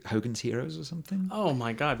 Was it Hogan's Heroes or something? Oh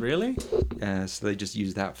my God! Really? So they just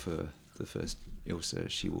used that for the first Ilsa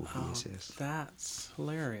She-Wolf Oh, VHS. that's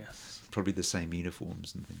hilarious. Probably the same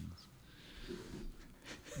uniforms and things.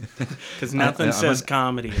 Because nothing I'm says an-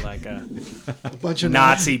 comedy like a Bunch of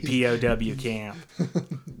Nazi POW camp.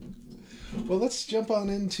 Well, let's jump on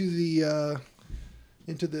into the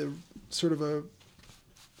sort of a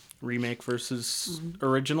Remake versus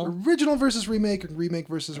original. original versus remake, remake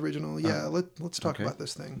versus original. Yeah, let's talk okay. about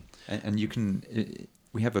this thing. And you can,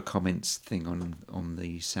 we have a comments thing on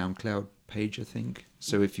the SoundCloud page, I think.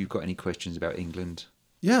 So if you've got any questions about England,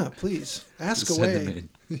 Yeah, please ask send away.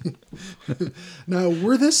 them in. Now,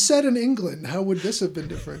 were this set in England? How would this have been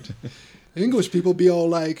different? English people be all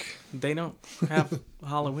like, They don't have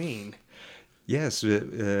Halloween. Yes,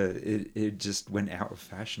 it just went out of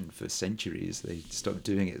fashion for centuries. They stopped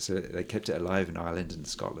doing it, so they kept it alive in Ireland and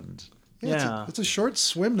Scotland. Yeah. It's a short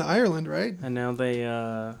swim to Ireland, right? And now they,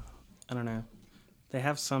 I don't know, they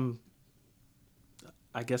have some.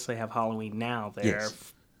 I guess they have Halloween now there,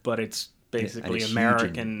 Yes. but it's And basically it's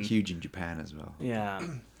American. huge in Japan as well. Yeah.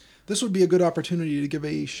 This would be a good opportunity to give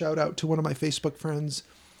a shout out to one of my Facebook friends,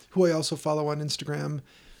 who I also follow on Instagram,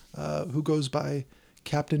 who goes by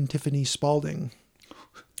Captain Tiffany Spalding.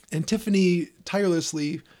 And Tiffany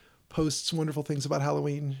tirelessly posts wonderful things about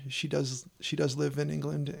Halloween. She does live in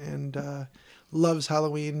England and loves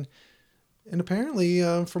Halloween. And apparently,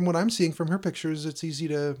 from what I'm seeing from her pictures, it's easy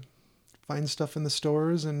to find stuff in the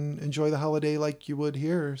stores and enjoy the holiday like you would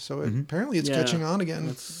here. So apparently it's Yeah. catching on again.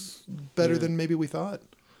 It's Better yeah. than maybe we thought.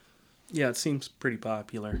 Yeah, it seems pretty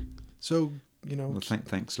popular. So, Well,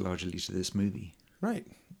 thanks largely to this movie. right.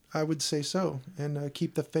 I would say so. And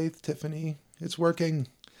keep the faith, Tiffany. It's working.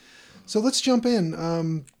 So let's jump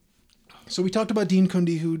in. So we talked about Dean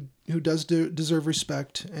Cundey, who does deserve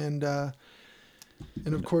respect. And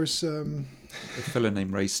of course... A fellow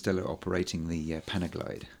named Ray Stella operating the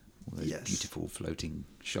Panaglide. All those Yes. beautiful floating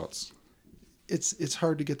shots. it's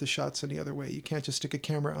hard to get the shots any other way. You can't just stick a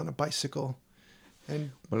camera on a bicycle.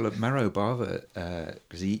 And Well, Maro Bava,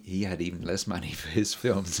 because he had even less money for his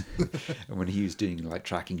films, and when he was doing like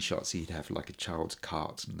tracking shots, he'd have like a child's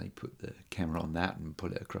cart, and they put the camera on that and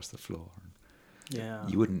put it across the floor. Yeah.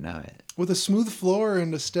 You wouldn't know it. with a smooth floor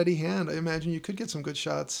and a steady hand, I imagine you could get some good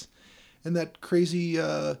shots. And that crazy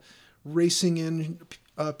racing in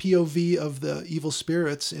POV of the evil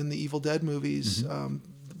spirits in the Evil Dead movies,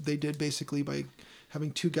 they did basically by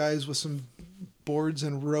having two guys with some boards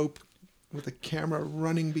and rope with a camera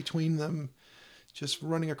running between them, just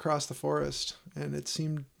running across the forest. And it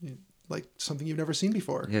seemed like something you've never seen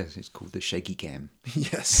before. Yes, it's called the shaky cam.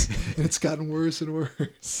 Yes, and it's gotten worse and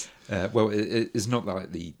worse. Well, it's not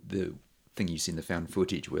like the thing you see in the found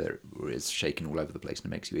footage where it's shaking all over the place and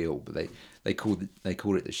it makes you ill. But they called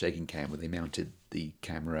it the shaking cam, where they mounted the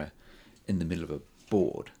camera in the middle of a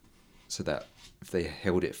board, so that if they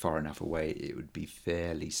held it far enough away, it would be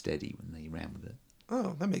fairly steady when they ran with it.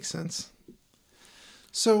 Oh, that makes sense.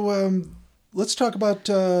 So let's talk about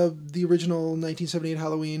the original 1978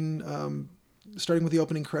 Halloween, starting with the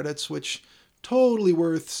opening credits, which totally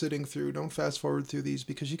worth sitting through. Don't fast forward through these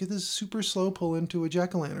because you get this super slow pull into a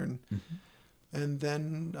jack-o'-lantern. And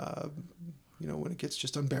then, when it gets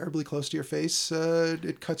just unbearably close to your face,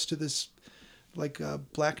 it cuts to this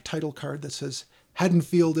black title card that says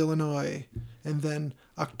Haddonfield, Illinois, and then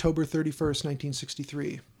October 31st,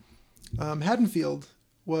 1963. Haddonfield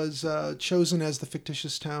was chosen as the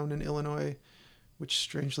fictitious town in Illinois, which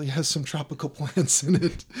strangely has some tropical plants in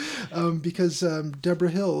it, because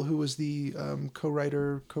Deborah Hill, who was the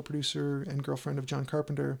co-writer, co-producer, and girlfriend of John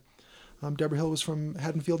Carpenter, Deborah Hill was from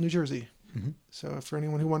Haddonfield, New Jersey. So for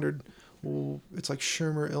anyone who wondered, well, it's like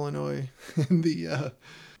Shermer, Illinois, in the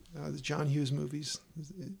John Hughes movies.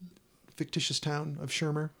 Fictitious town of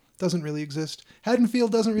Shermer doesn't really exist.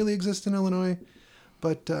 Haddonfield doesn't really exist in Illinois,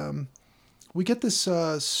 but we get this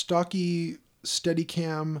stocky steady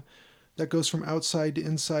cam that goes from outside to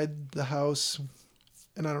inside the house.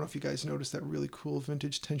 And I don't know if you guys noticed that really cool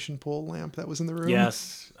vintage tension pole lamp that was in the room.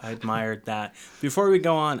 Yes, I admired that. Before we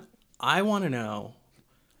go on, I want to know,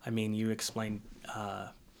 you explained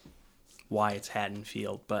why it's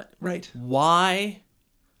Haddonfield, but Right. why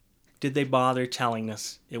did they bother telling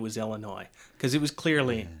us it was Illinois? Because it was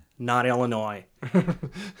clearly not Illinois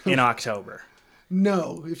in October.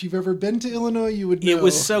 No, if you've ever been to Illinois, you would know. It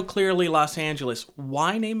was so clearly Los Angeles.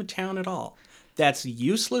 Why name a town at all? That's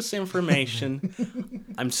useless information.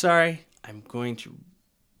 I'm sorry. I'm going to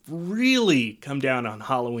really come down on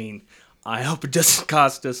Halloween. I hope it doesn't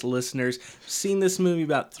cost us listeners. I've seen this movie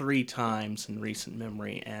about 3 times in recent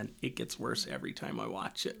memory, and it gets worse every time I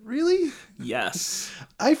watch it. Really? Yes.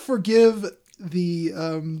 I forgive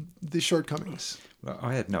the shortcomings. Well,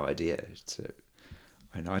 I had no idea.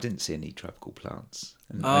 I didn't see any tropical plants.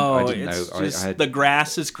 And I didn't it's know. just I had, the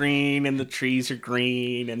grass is green and the trees are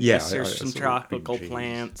green, and yes, there's I some saw green tropical trees,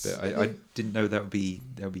 plants. But I didn't know that would be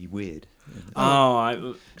weird.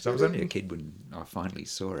 Because I was only a kid when I finally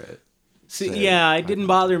saw it. See, So, yeah, it didn't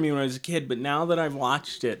bother me when I was a kid, but now that I've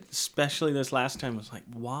watched it, especially this last time, I was like,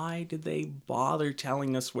 why did they bother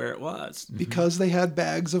telling us where it was? Because they had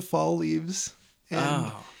bags of fall leaves.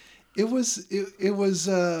 And it was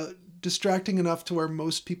distracting enough to where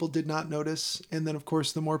most people did not notice. And then, of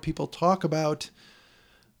course, the more people talk about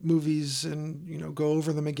movies and go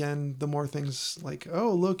over them again, the more things like,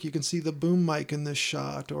 oh, look, you can see the boom mic in this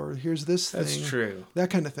shot, or here's this thing. That's true. That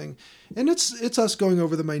kind of thing. And it's us going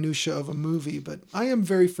over the minutia of a movie, but I am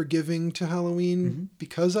very forgiving to Halloween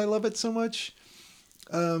because I love it so much.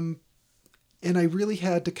 And I really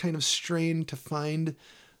had to kind of strain to find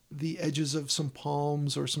the edges of some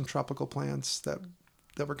palms or some tropical plants that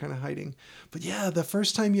were kind of hiding. But yeah, the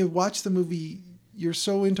first time you watch the movie, you're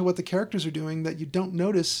so into what the characters are doing that you don't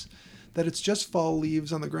notice that it's just fall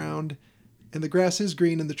leaves on the ground and the grass is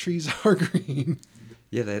green and the trees are green.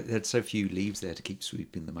 Yeah, they had so few leaves there to keep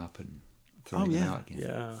sweeping them up and throwing them out again.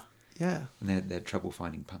 Yeah. Yeah. And they had trouble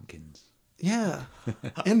finding pumpkins. Yeah.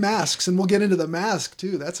 And masks. And we'll get into the mask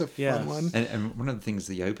too. That's a fun one. And one of the things,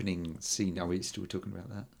 the opening scene, are we still talking about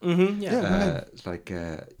that? Mm-hmm, Yeah, go ahead. It's like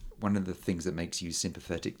one of the things that makes you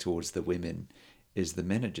sympathetic towards the women is the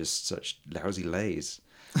men are just such lousy lays.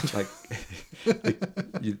 Like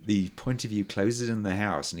the point of view closes in the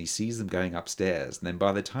house and he sees them going upstairs, and then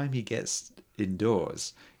by the time he gets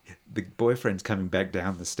indoors, the boyfriend's coming back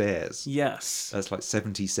down the stairs. Yes. That's like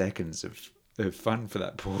 70 seconds of fun for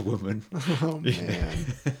that poor woman. Oh man.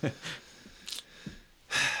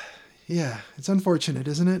 Yeah, it's unfortunate,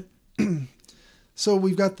 isn't it? So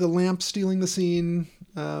we've got the lamp stealing the scene.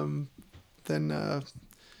 Then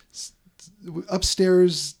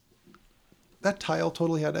upstairs, that tile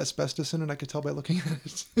totally had asbestos in it. I could tell by looking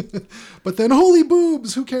at it. But then, holy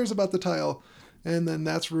boobs! Who cares about the tile? And then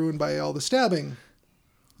that's ruined by all the stabbing.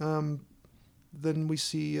 Then we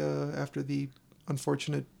see, after the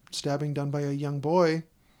unfortunate stabbing done by a young boy,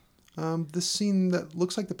 this scene that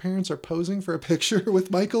looks like the parents are posing for a picture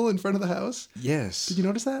with Michael in front of the house. Yes. Did you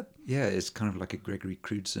notice that? Yeah, it's kind of like a Gregory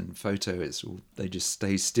Crewdson photo. It's all, they just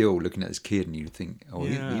stay still looking at this kid, and you think, oh,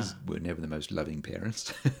 Yeah. these were never the most loving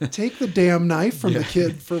parents. Take the damn knife from the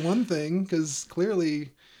kid, for one thing, because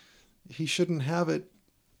clearly he shouldn't have it,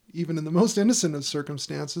 even in the most innocent of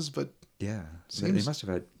circumstances. But Yeah, so Seems- they must have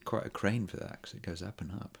had quite a crane for that, because it goes up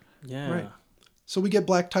and up. Yeah. Right. So we get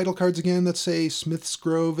black title cards again that say Smiths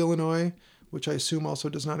Grove, Illinois, which I assume also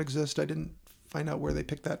does not exist. I didn't find out where they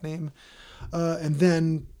picked that name. And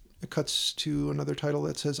then it cuts to another title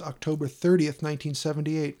that says October 30th,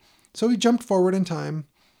 1978. So we jumped forward in time.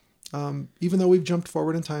 Even though we've jumped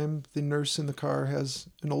forward in time, the nurse in the car has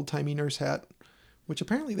an old-timey nurse hat, which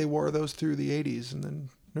apparently they wore those through the 80s, and then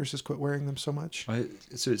nurses quit wearing them so much.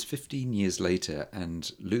 So it's 15 years later,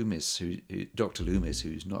 and Loomis, Dr. Loomis,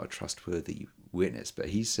 who's not a trustworthy witness, but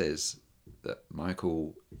he says that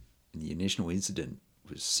Michael, in the initial incident,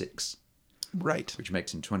 was 6, Right, which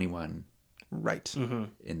makes him 21 right.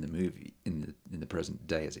 in the movie, in the present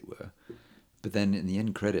day, as it were. But then in the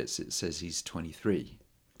end credits, it says he's 23,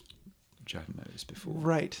 which I hadn't noticed before.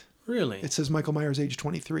 Right. Really? It says Michael Myers, age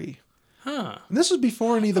 23. Huh. And this was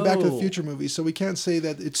before any of the Back to the Oh. Future movies, so we can't say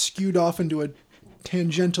that it's skewed off into a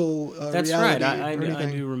tangential That's reality right. I or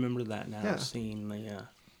anything. do remember that now. Yeah. Seeing the.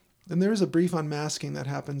 And there is a brief unmasking that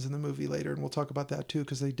happens in the movie later, and we'll talk about that too,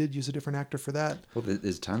 because they did use a different actor for that. Well,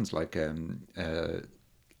 there's tons when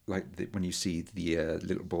you see the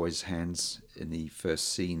little boy's hands in the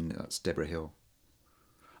first scene. That's Deborah Hill.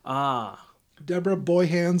 Ah. Deborah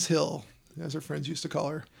Boyhands Hill, as her friends used to call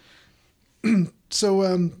her.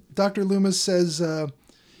 So Dr. Loomis says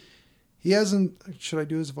he hasn't... Should I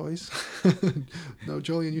do his voice? No,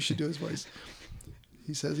 Jolien, you should do his voice.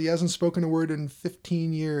 He says he hasn't spoken a word in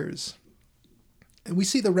 15 years. And we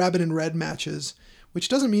see the Rabbit in Red matches, which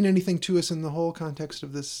doesn't mean anything to us in the whole context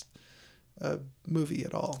of this movie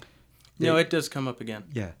at all. No, it does come up again.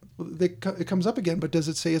 Yeah. It comes up again, but does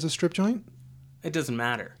it say as a strip joint? It doesn't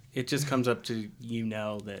matter. It just comes up to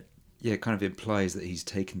that. Yeah, it kind of implies that he's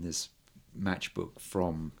taken this matchbook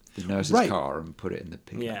from the nurse's Right. car and put it in the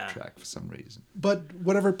pickup Yeah. track for some reason. But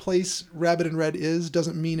whatever place Rabbit in Red is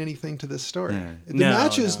doesn't mean anything to this story. Yeah. The No,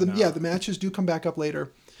 matches, no. the matches do come back up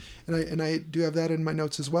later, and I do have that in my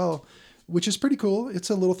notes as well, which is pretty cool. It's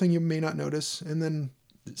a little thing you may not notice, and then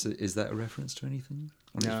Is that a reference to anything?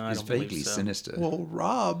 No, I it's don't believe vaguely so. sinister. well,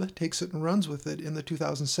 Rob takes it and runs with it in the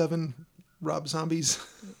 2007 Rob Zombies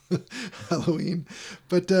Halloween.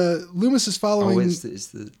 But Loomis is following.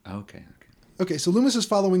 Okay. Okay, so Loomis is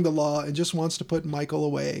following the law and just wants to put Michael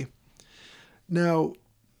away. Now,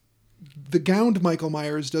 the gowned Michael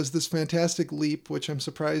Myers does this fantastic leap, which I'm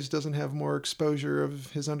surprised doesn't have more exposure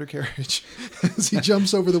of his undercarriage, as he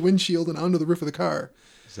jumps over the windshield and onto the roof of the car.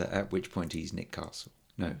 Is that at which point he's Nick Castle?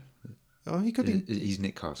 No, Oh, he could be. he's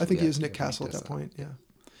Nick Castle. I think he yeah. is Nick I think Castle he at does that point,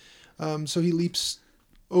 yeah. So he leaps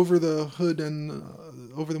over the hood and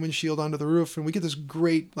over the windshield onto the roof, and we get this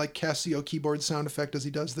great like Casio keyboard sound effect as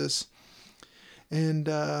he does this. And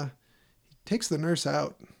he takes the nurse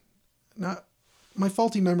out. Now, my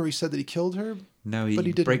faulty memory said that he killed her. No, But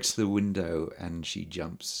he didn't. breaks the window and she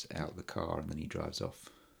jumps out the car and then he drives off.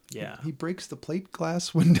 Yeah. He breaks the plate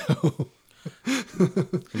glass window.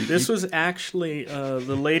 This was actually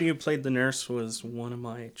the lady who played the nurse was one of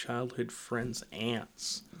my childhood friend's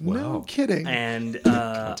aunts, No Wow. kidding. and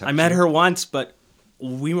I met her once, but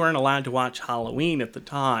we weren't allowed to watch Halloween at the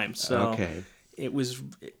time, so Okay. it was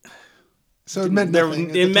So it meant nothing.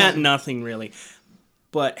 at the it meant time. nothing really.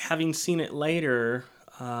 But having seen it later,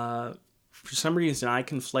 for some reason I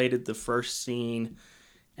conflated the first scene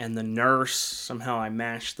and the nurse. Somehow I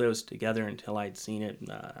mashed those together until I'd seen it.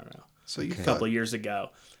 I don't know, So you a couple thought of years ago.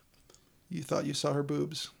 you saw her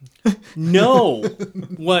boobs. No.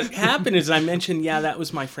 What happened is I mentioned, yeah, that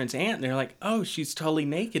was my friend's aunt. And they're like, oh, she's totally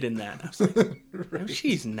naked in that. I was like, no,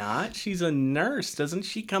 she's not. She's a nurse. Doesn't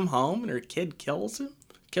she come home and her kid kills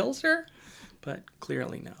her? But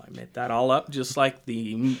clearly, no. I made that all up, just like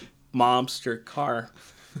the mobster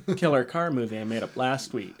killer car movie I made up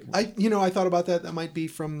last week. I thought about that. That might be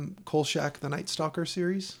from Kolchak, the Night Stalker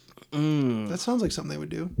series. That sounds like something they would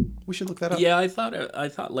do. We should look that up. Yeah, I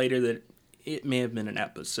thought later that it may have been an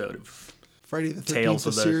episode of Friday the 13th Tales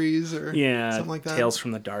of the series or yeah, something like that. Tales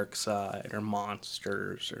from the Dark Side or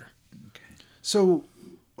Monsters or So,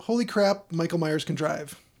 holy crap, Michael Myers can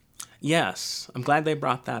drive. Yes, I'm glad they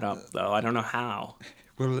brought that up, though. I don't know how.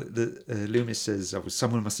 Well, Loomis says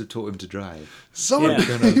someone must have taught him to drive. Someone,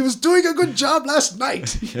 Yeah. he was doing a good job last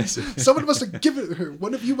night. Yes. Someone must have given her.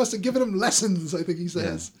 One of you must have given him lessons. I think he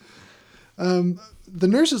says. The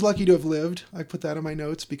nurse is lucky to have lived. I put that in my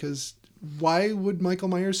notes because why would Michael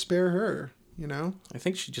Myers spare her? You know? I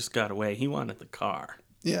think she just got away. He wanted the car.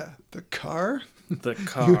 Yeah, the car. The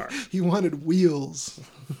car. He wanted wheels.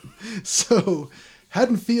 So,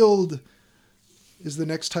 Haddonfield is the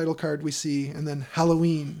next title card we see, and then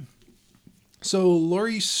Halloween. So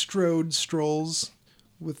Laurie Strode strolls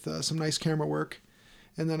with some nice camera work,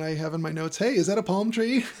 and then I have in my notes, hey, is that a palm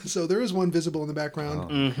tree? So there is one visible in the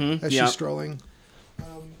background as she's strolling.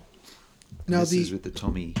 Now This is with the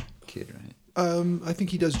Tommy kid, right? I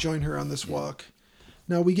think he does join her on this walk.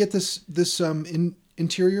 Now we get this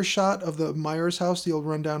interior shot of the Myers house, the old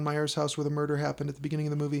rundown Myers house where the murder happened at the beginning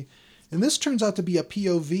of the movie, and this turns out to be a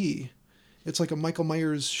POV. It's like a Michael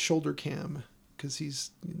Myers shoulder cam because he's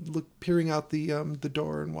peering out the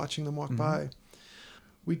door and watching them walk by.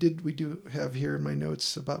 We do have here in my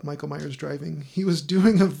notes about Michael Myers driving. He was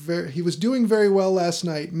doing very well last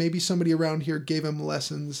night. Maybe somebody around here gave him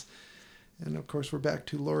lessons. And of course, we're back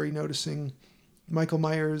to Laurie noticing Michael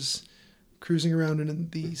Myers cruising around in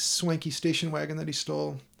the swanky station wagon that he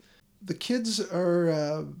stole. The kids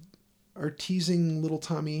are teasing little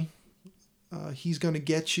Tommy. He's going to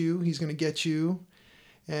get you. He's going to get you.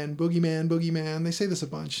 And boogeyman, boogeyman. They say this a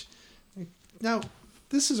bunch. Now,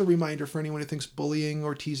 this is a reminder for anyone who thinks bullying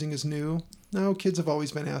or teasing is new. No, kids have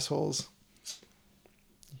always been assholes.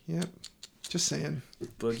 Yep. Just saying.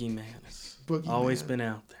 Boogeyman has Boogeyman. always been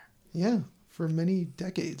out there. Yeah, for many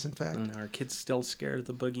decades, in fact. And are kids still scared of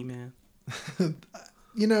the boogeyman?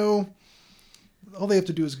 You know, all they have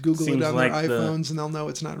to do is Google Seems it on like their iPhones and they'll know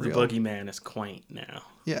it's not The real. boogeyman is quaint now.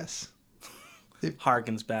 Yes.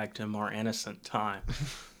 Harkens back to a more innocent time.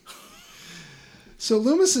 So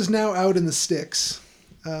Loomis is now out in the sticks,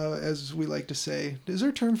 as we like to say. Is there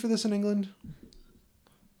a term for this in England?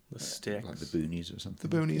 The sticks. Like the boonies or something.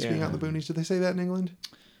 The boonies, being out in the boonies. Did they say that in England?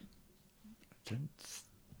 I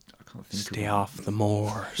can't think Stay of off the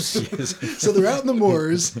moors. So they're out in the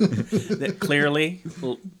moors That clearly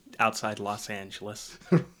outside Los Angeles.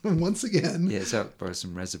 once again. Yeah, it's out by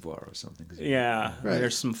some reservoir or something. Yeah, Right.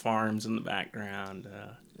 there's some farms in the background.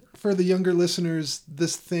 For the younger listeners,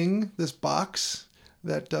 this box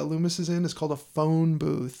that Loomis is in is called a phone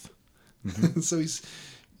booth.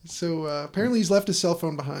 So apparently he's left his cell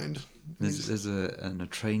phone behind. There's a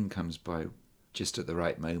train comes by just at the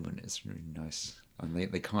right moment. It's really nice. And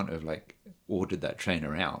they can't have ordered that train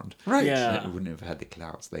around. Right. Yeah. They wouldn't have had the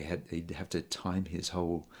clouds. They'd have to time his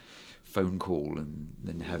whole phone call and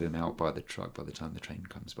then have him out by the truck by the time the train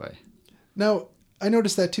comes by. Now, I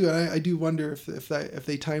noticed that too, and I do wonder if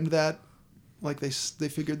they timed that, like they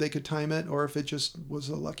figured they could time it, or if it just was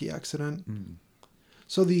a lucky accident.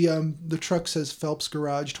 So the truck says Phelps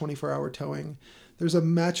Garage 24-hour towing. There's a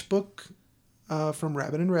matchbook from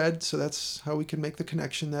Rabbit and Red, so that's how we can make the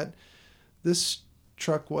connection that this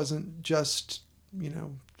truck wasn't just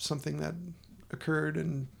something that occurred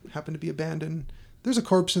and happened to be abandoned. There's a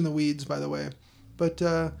corpse in the weeds, by the way, but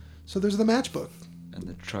so there's the matchbook. And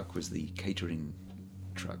the truck was the catering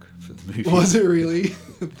truck for the movie. Was it really?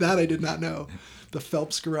 That I did not know. The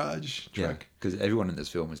Phelps Garage Yeah, truck. because everyone in this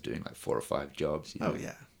film was doing 4 or 5 jobs. Oh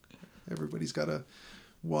yeah, everybody's got to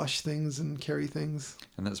wash things and carry things.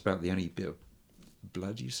 And that's about the only bit of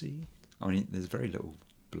blood you see. I mean, there's very little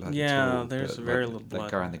blood. Yeah, at all, there's but, very little blood.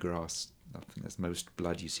 That guy in the grass, I think that's most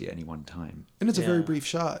blood you see at any one time. And it's a very Yeah. brief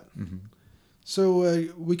shot. Mm-hmm. So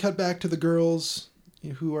we cut back to the girls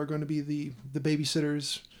who are going to be the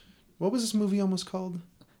babysitters. What was this movie almost called?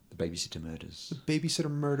 The Babysitter Murders. Babysitter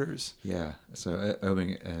Murders. Yeah, so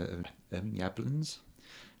Irving Yablans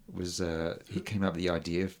was he came up with the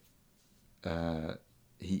idea of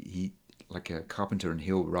he like a Carpenter and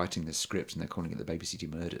Hill writing the script, and they're calling it the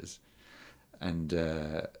Babysitter Murders, and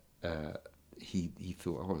he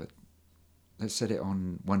thought, let's set it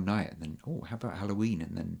on one night, and then how about Halloween?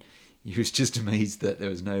 And then he was just amazed that there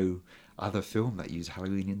was no other film that used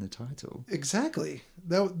Halloween in the title. Exactly.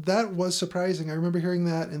 That was surprising. I remember hearing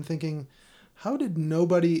that and thinking, how did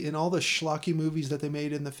nobody in all the schlocky movies that they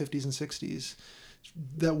made in the 50s and 60s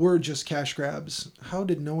that were just cash grabs, how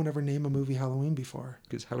did no one ever name a movie Halloween before?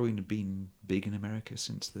 Because Halloween had been big in America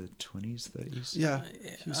since the 20s, 30s. Yeah.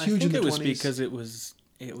 It was I huge think in the it was 20s. because it was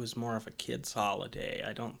more of a kid's holiday.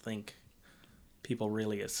 I don't think people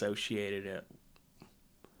really associated it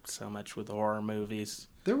so much with horror movies.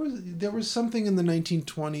 There was something in the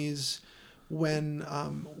 1920s when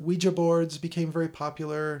Ouija boards became very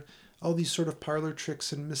popular. all these sort of parlor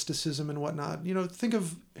tricks and mysticism and whatnot. You know, think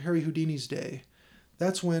of Harry Houdini's day.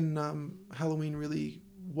 That's when Halloween really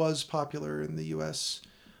was popular in the U.S.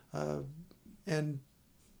 And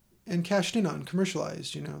cashed in on,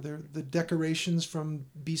 commercialized. You know, the decorations from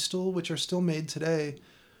Beastle, which are still made today.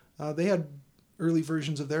 They had early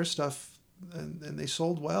versions of their stuff, and they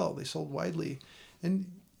sold well. They sold widely,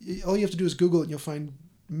 and all you have to do is Google it, and you'll find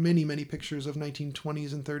many, many pictures of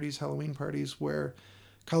 1920s and 30s Halloween parties where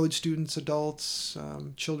college students, adults,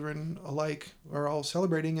 children alike are all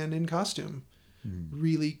celebrating and in costume.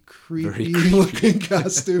 Really creepy looking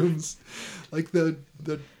costumes. Like the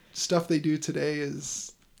stuff they do today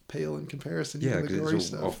is pale in comparison. Yeah, to the because gory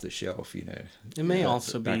it's all stuff. off the shelf, you know. It may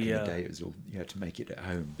also back be, in the day, it was all you had to make it at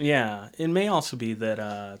home. Yeah, it may also be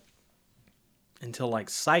that until like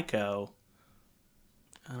Psycho,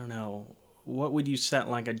 I don't know, what would you set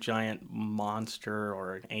like a giant monster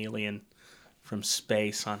or an alien from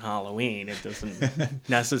space on Halloween? It doesn't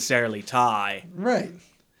necessarily tie. Right.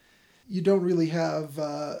 You don't really have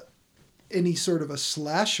any sort of a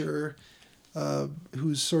slasher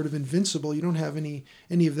who's sort of invincible. You don't have any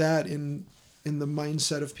of that in the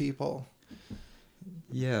mindset of people.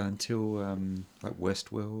 Yeah, until like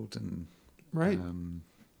Westworld and Right.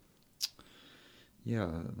 yeah,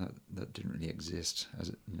 that didn't really exist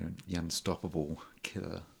as the unstoppable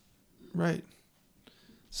killer. Right.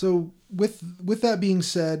 So with that being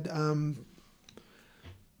said,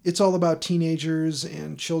 it's all about teenagers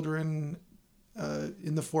and children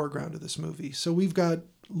in the foreground of this movie. So we've got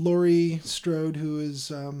Laurie Strode, who is,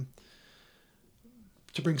 to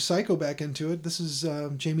bring Psycho back into it, this is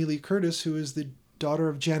Jamie Lee Curtis, who is the daughter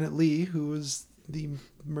of Janet Leigh, who was the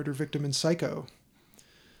murder victim in Psycho.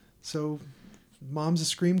 So mom's a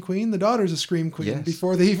scream queen, the daughter's a scream queen, Yes.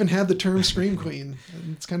 before they even had the term scream queen.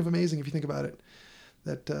 And it's kind of amazing if you think about it,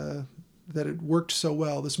 that it worked so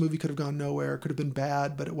well. This movie could have gone nowhere, could have been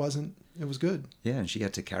bad, but it wasn't. It was good. Yeah, and she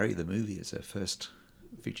had to carry the movie as her first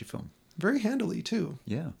feature film. Very handily, too.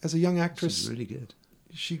 Yeah. As a young actress, She's really good.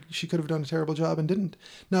 she could have done a terrible job and didn't.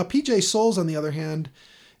 Now, PJ Souls, on the other hand,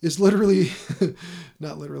 is literally,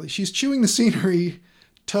 not literally, she's chewing the scenery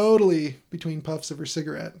totally between puffs of her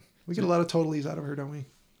cigarette. We get a lot of totallys out of her, don't we?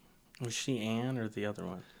 Was she Anne or the other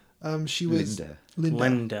one? She was Linda.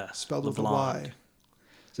 Linda, spelled the with a blonde. Y.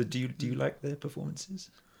 So do you like their performances?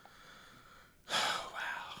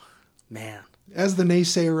 Man. As the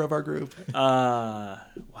naysayer of our group.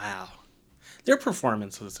 Wow. Their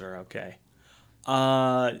performances are okay.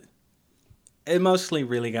 It mostly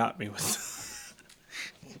really got me with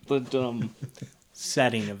the dumb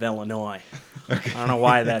setting of Illinois. I don't know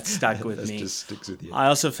why that stuck with That me. just sticks with you. I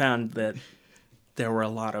also found that there were a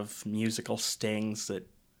lot of musical stings that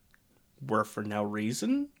were for no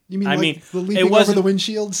reason. You mean I like mean, the it leaping over wasn't- the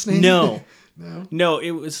windshield snake? No. No? No,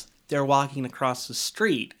 it was they're walking across the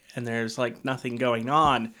street and there's like nothing going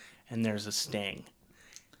on and there's a sting.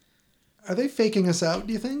 Are they faking us out,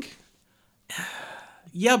 do you think?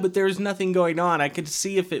 Yeah, but there's nothing going on. I could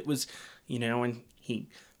see if it was,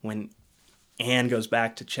 when Anne goes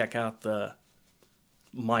back to check out the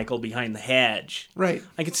Michael behind the hedge. Right.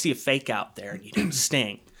 I could see a fake out there and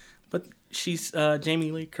sting. But she's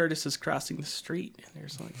Jamie Lee Curtis is crossing the street and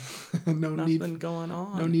there's like no nothing going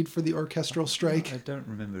on. No need for the orchestral strike. I don't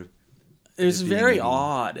remember. It was being very any-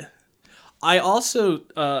 odd. I also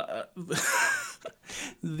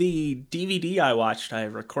the DVD I watched, I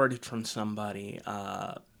recorded from somebody.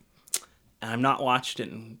 I've not watched it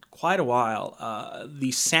in quite a while.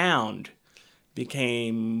 The sound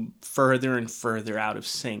became further and further out of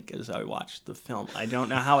sync as I watched the film. I don't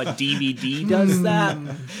know how a DVD does that.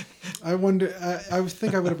 I wonder. I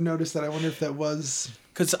think I would have noticed that. I wonder if that was.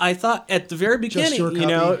 Because I thought at the very Just your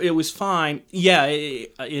beginning, copy? it was fine. Yeah,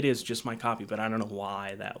 it is just my copy, but I don't know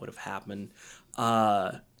why that would have happened.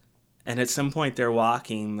 And at some point they're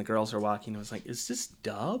walking, the girls are walking, I was like, is this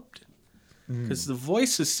dubbed? Because the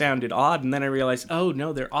voices sounded odd, and then I realized, oh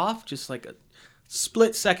no, they're off just like a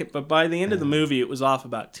split second, but by the end of the movie it was off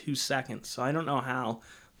about 2 seconds, so I don't know how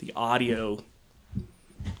the audio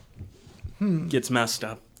gets messed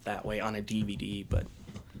up that way on a DVD, but...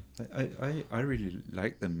 I really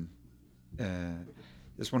like them.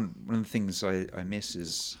 That's one of the things I miss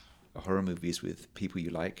is horror movies with people you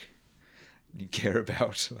like, you care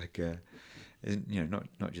about, like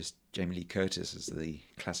not just Jamie Lee Curtis as the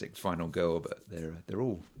classic final girl, but they're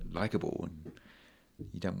all likable and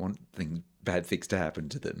you don't want bad things to happen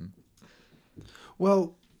to them.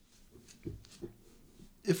 Well,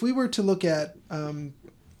 if we were to look at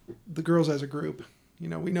the girls as a group, we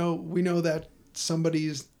know that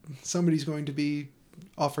somebody's going to be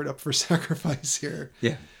offered up for sacrifice here.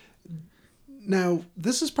 Yeah. Now,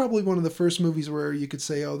 this is probably one of the first movies where you could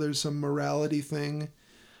say, oh, there's some morality thing.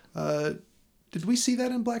 Did we see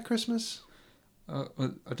that in Black Christmas? Well,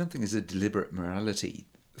 I don't think there's a deliberate morality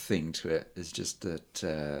thing to it. It's just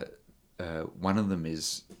that one of them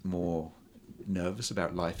is more nervous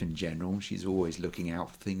about life in general. She's always looking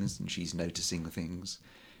out for things and she's noticing things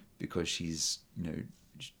because she's,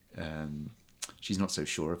 she's not so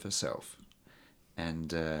sure of herself. And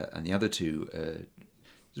the other two are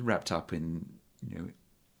wrapped up in,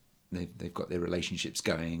 they've got their relationships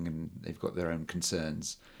going and they've got their own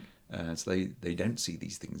concerns. So they don't see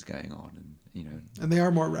these things going on, and and they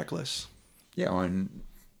are more reckless. Yeah, and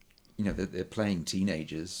they're playing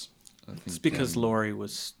teenagers. I think, it's because Laurie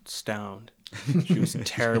was stoned. She was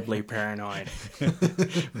terribly paranoid.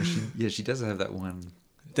 She does have that one.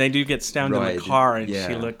 They do get stoned in the car, and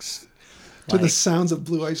she looks to the sounds of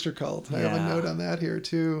Blue Oyster Cult. I have a note on that here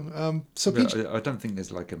too. I don't think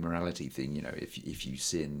there's like a morality thing. If you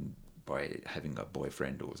sin by having a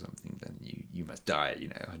boyfriend or something, then you must die.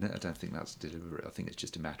 I don't think that's deliberate. I think it's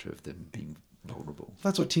just a matter of them being vulnerable.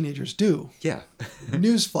 That's what teenagers do. Yeah.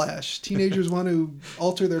 Newsflash: teenagers want to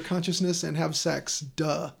alter their consciousness and have sex.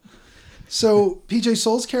 Duh. So PJ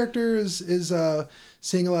Soles' character is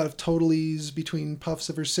saying a lot of totalies between puffs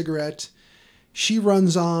of her cigarette. She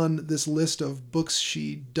runs on this list of books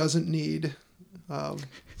she doesn't need.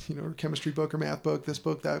 Her chemistry book, her math book, this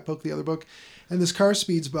book, that book, the other book. And this car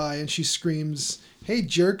speeds by and she screams, "Hey,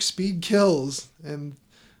 jerk, speed kills." And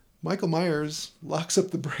Michael Myers locks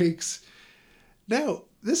up the brakes. Now,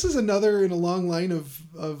 this is another in a long line of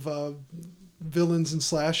villains and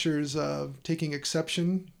slashers taking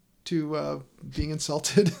exception to being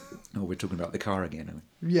insulted. Oh, we're talking about the car again, are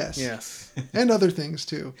we? Yes. And other things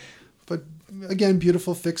too. But again,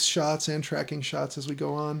 beautiful fixed shots and tracking shots as we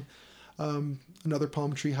go on. Another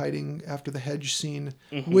palm tree hiding after the hedge scene,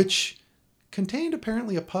 which contained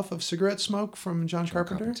apparently a puff of cigarette smoke from John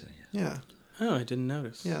Carpenter. Yeah. Oh, I didn't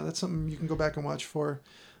notice. Yeah, that's something you can go back and watch for.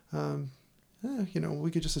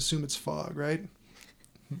 We could just assume it's fog, right?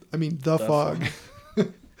 I mean, the fog.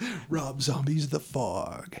 Rob Zombie's The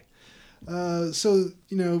Fog. So,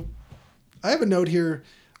 I have a note here.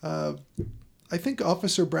 I think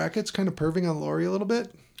Officer Brackett's kind of perving on Laurie a little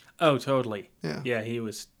bit. Oh, totally. Yeah. Yeah, he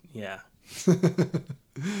was, yeah.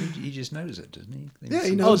 He just knows it, doesn't he? Yeah,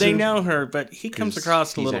 he knows they know her, but he comes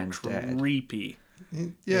across a little Anne's dad. creepy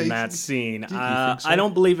in Yeah, that scene. think so? I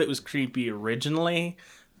don't believe it was creepy originally,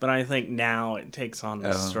 but I think now it takes on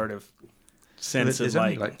this sort of sense There's of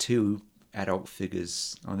only like two adult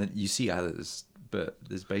figures. You see others, but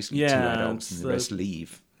there's basically two Yeah, adults and the rest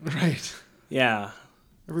leave. Right. yeah.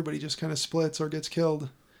 Everybody just kind of splits or gets killed.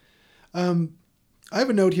 I have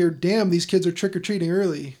a note here. Damn, these kids are trick-or-treating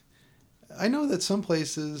early. I know that some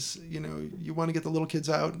places, you want to get the little kids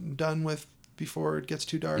out and done with before it gets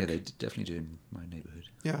too dark. Yeah, they definitely do in my neighborhood.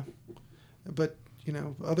 Yeah. But,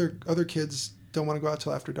 other kids don't want to go out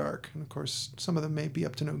till after dark. And, of course, some of them may be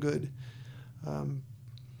up to no good.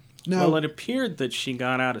 Well, it appeared that she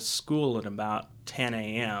got out of school at about 10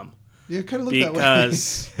 a.m. Yeah, it kind of looked that way.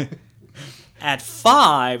 Because at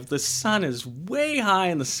 5, the sun is way high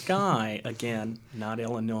in the sky. Again, not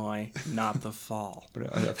Illinois, not the fall.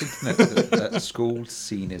 But I think that school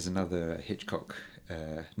scene is another Hitchcock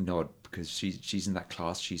nod, because she's in that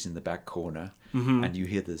class, she's in the back corner, and you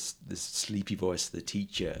hear this sleepy voice of the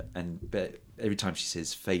teacher, but every time she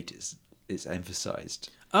says fate is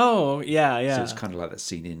emphasized. Oh, yeah. So it's kind of like that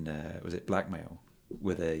scene in was it Blackmail,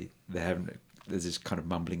 where they're having there's this kind of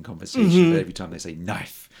mumbling conversation, but every time they say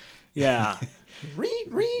knife. Yeah.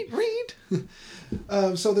 Read.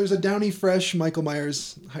 So there's a Downy Fresh Michael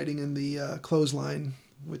Myers hiding in the clothesline,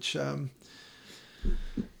 which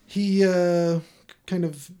he kind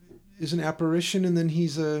of is an apparition, and then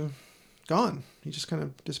he's gone. He just kind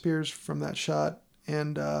of disappears from that shot,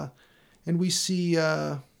 and we see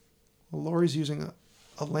Laurie's using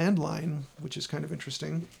a landline, which is kind of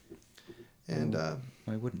interesting. And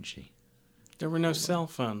why wouldn't she? There were no cell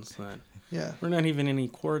phones then. Yeah. We're not even any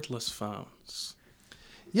cordless phones.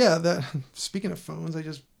 Yeah, speaking of phones, I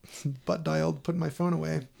just butt dialed, put my phone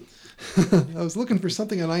away. I was looking for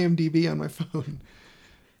something on IMDb on my phone.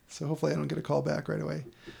 So hopefully I don't get a call back right away.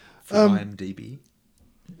 From IMDb?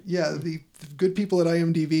 Yeah, the good people at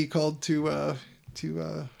IMDb called to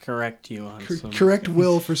correct you on some... correct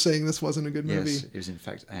Will for saying this wasn't a good movie. Yes, it was in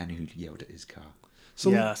fact Anne who yelled at his car. So,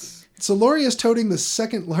 yes. So Laurie is toting the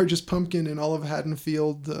second largest pumpkin in all of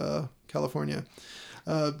Haddonfield, California.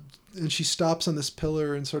 And she stops on this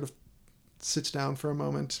pillar and sort of sits down for a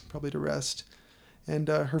moment, probably to rest. And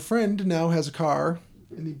her friend now has a car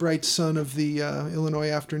in the bright sun of the Illinois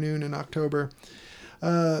afternoon in October.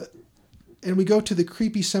 And we go to the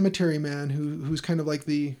creepy cemetery man who's kind of like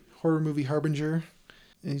the horror movie Harbinger.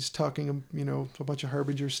 And he's talking, a bunch of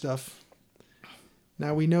Harbinger stuff.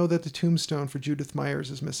 Now we know that the tombstone for Judith Myers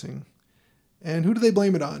is missing. And who do they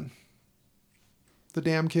blame it on? The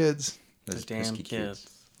damn kids. Those The damn pesky kids.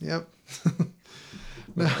 Yep.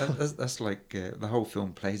 That's like the whole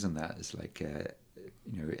film plays on that. It's like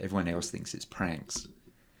everyone else thinks it's pranks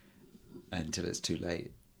until it's too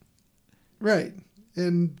late. Right.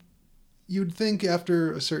 And you'd think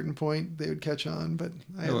after a certain point they would catch on, but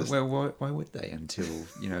Well, why would they? Until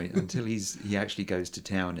he actually goes to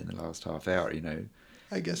town in the last half hour.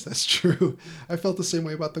 I guess that's true. I felt the same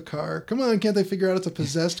way about the car. Come on, can't they figure out it's a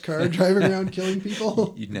possessed car driving around killing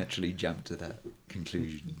people? You'd naturally jump to that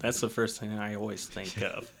conclusion. That's the first thing I always think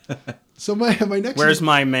of. So my next. Where's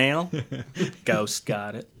my mail? Ghost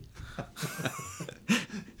got it.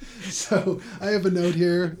 So I have a note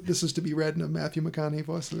here. This is to be read in a Matthew McConaughey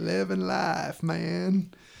voice. Living life,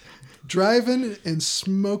 man. Driving and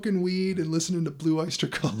smoking weed and listening to Blue Oyster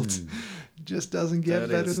Cult. Just doesn't get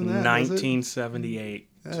better than that. 1978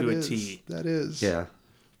 to a T. That is. Yeah.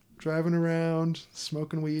 Driving around,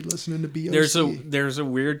 smoking weed, listening to BOC. There's a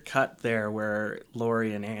weird cut there where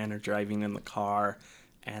Laurie and Anne are driving in the car,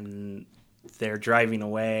 and they're driving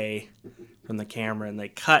away from the camera, and they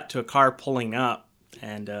cut to a car pulling up,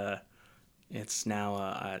 and it's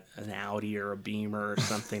now an Audi or a Beamer or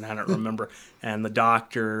something. I don't remember. And the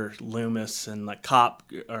doctor, Loomis, and the cop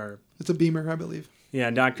are... It's a Beamer, I believe. Yeah,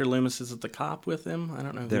 Dr. Loomis is at the cop with him. I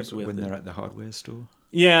don't know who's with him. When they're at the hardware store?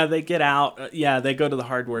 Yeah, they get out. They go to the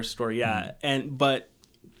hardware store, yeah. But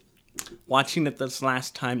watching it this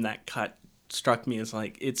last time, that cut struck me as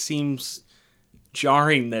like, it seems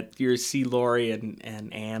jarring that you see Laurie and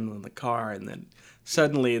Anne in the car, and then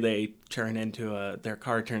suddenly they turn into their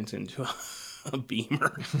car turns into a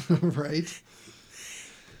Beamer. Right.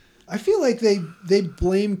 I feel like they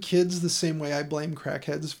blame kids the same way I blame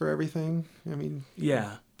crackheads for everything. I mean,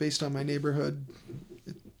 Yeah. based on my neighborhood,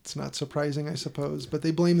 it's not surprising, I suppose. But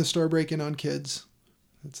they blame the store break-in on kids.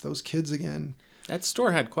 It's those kids again. That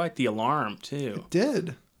store had quite the alarm, too. It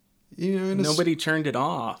did. Nobody turned it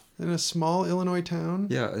off. In a small Illinois town.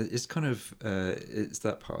 Yeah, it's kind of it's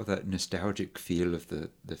that part of that nostalgic feel of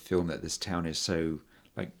the film that this town is so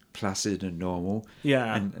like placid and normal.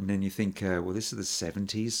 Yeah. And then you think, well, this is the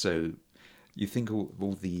 70s, so you think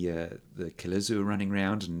all the killers who are running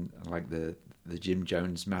around, and like the Jim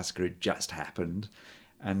Jones massacre had just happened,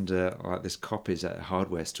 and like this cop is at a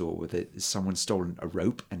hardware store with someone stolen a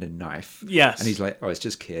rope and a knife. Yes. And he's like, oh, it's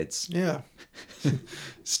just kids. Yeah.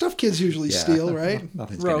 Stuff kids usually steal, right?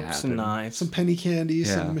 Nothing's gonna Ropes and happen. knives. Some penny candies,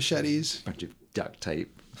 Yeah. some machetes. Bunch of duct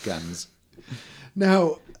tape, guns.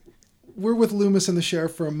 Now, we're with Loomis and the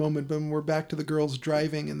sheriff for a moment, but we're back to the girls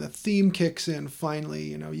driving, and the theme kicks in finally.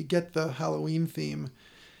 You get the Halloween theme.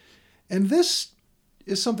 And this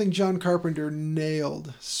is something John Carpenter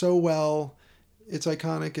nailed so well. It's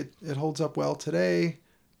iconic. It holds up well today.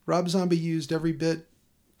 Rob Zombie used every bit,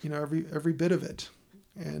 every bit of it,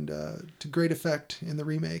 and to great effect in the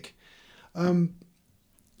remake.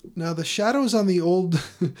 Now the shadows on the old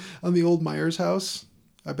Myers house.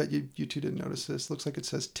 I bet you two didn't notice this. Looks like it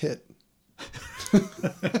says tit.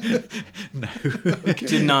 No. Okay.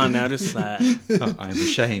 Did not notice that. Oh, I'm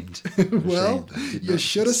ashamed. Well, Ashamed. you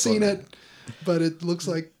should have seen it, but it looks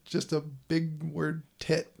like just a big word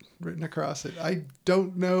tit written across it. I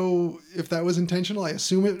don't know if that was intentional. I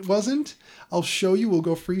assume it wasn't. I'll show you. We'll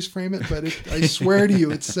go freeze frame it, but I swear to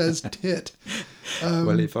you, it says tit.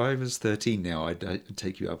 Well, if I was 13 now, I'd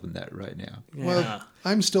take you up on that right now. Yeah. Well,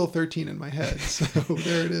 I'm still 13 in my head, so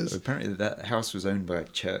there it is. Apparently, that house was owned by a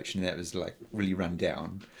church, and that was like really run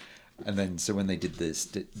down. And then, so when they did the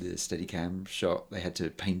Steadicam shot, they had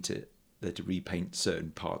to paint it. They had to repaint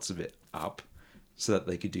certain parts of it up, so that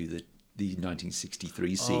they could do the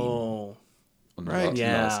 1963 scene. Oh, On the right.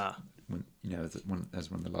 yeah. That's one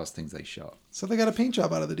of the last things they shot. So they got a paint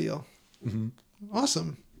job out of the deal. Mm-hmm.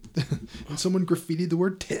 Awesome. And someone graffitied the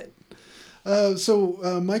word tit.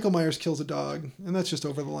 So Michael Myers kills a dog, and that's just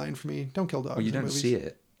over the line for me. Don't kill dogs. Well, you in don't movies. see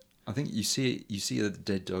it. I think you see it. You see a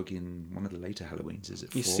dead dog in one of the later Halloweens. Is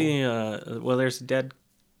it? You 4? see, there's a dead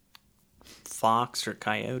fox or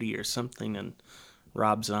coyote or something in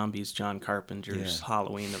Rob Zombie's John Carpenter's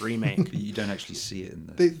Halloween, the remake. But you don't actually see it in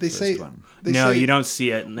the They first say one. they No, say you don't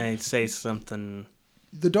see it, and they say something.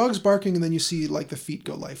 the dog's barking, and then you see like the feet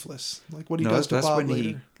go lifeless, like what he does to Bob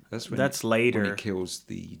later. That's later. When he kills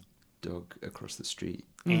the dog across the street.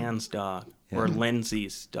 Anne's dog, or Yeah.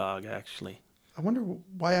 Lindsay's dog, actually. I wonder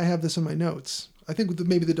why I have this in my notes. I think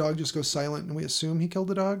maybe the dog just goes silent, and we assume he killed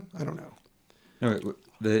the dog. I don't know. No,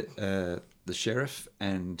 the sheriff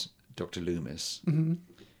and Dr. Loomis, Mm-hmm.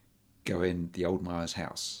 go in the old Myers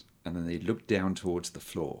house, and then they look down towards the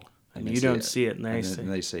floor. And they you don't see it, and they say... then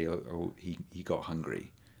they say, oh, he got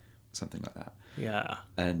hungry, something like that. Yeah.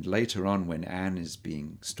 And later on, when Anne is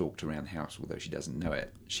being stalked around the house, although she doesn't know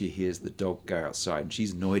it, she hears the dog go outside, and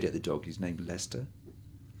she's annoyed at the dog. He's named Lester.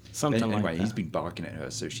 Something Anyway, like that. he's been barking at her,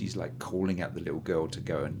 so she's like calling at the little girl to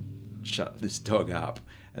go and shut this dog up.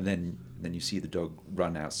 And then you see the dog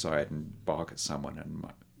run outside and bark at someone, and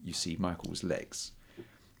you see Michael's legs,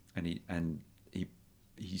 and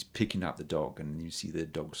he's picking up the dog, and you see the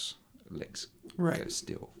dog's legs Right. go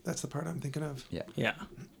still. That's the part I'm thinking of. Yeah. Yeah.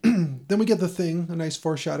 Then we get The Thing, a nice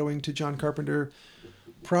foreshadowing to John Carpenter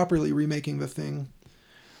properly remaking The Thing.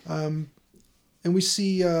 And we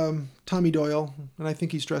see Tommy Doyle, and I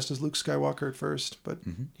think he's dressed as Luke Skywalker at first, but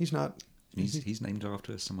he's not. He's named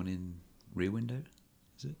after someone in Rear Window,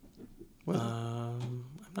 is it? Well, I'm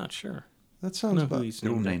not sure. that I sounds don't know who about he's They're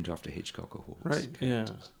all named named after Hitchcock or Hawks. right. Yeah.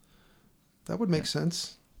 That would make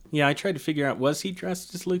sense. Yeah, I tried to figure out, was he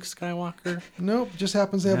dressed as Luke Skywalker? Nope, just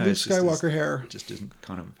happens to have No, Luke it's just Skywalker hair. It just doesn't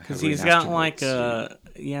kind of... Because have he's an got astronaut like suit.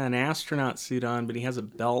 an astronaut suit on, but he has a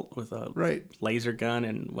belt with a Right. laser gun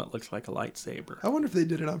and what looks like a lightsaber. I wonder if they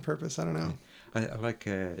did it on purpose. I don't know. I like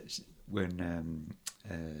when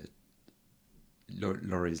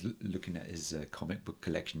Laurie's looking at his comic book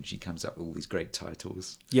collection. She comes up with all these great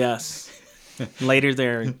titles. Yes. Later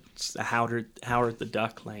there's Howard the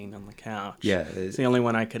Duck laying on the couch. Yeah, It's the only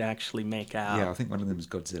one I could actually make out. yeah. I think one of them is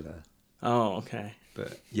Godzilla. Oh, okay.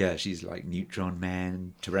 But yeah, she's like Neutron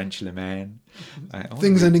Man, Tarantula Man. I wanna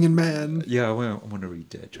Things read- ending in man. Yeah, I want to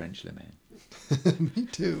read Tarantula Man. Me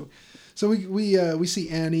too. So we see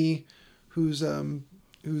Annie, who's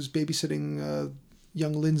babysitting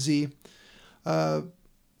young Lindsay.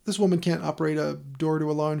 This woman can't operate a door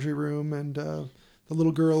to a laundry room, and the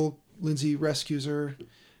little girl Lindsay rescues her,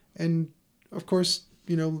 and of course,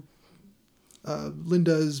 Annie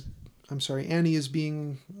is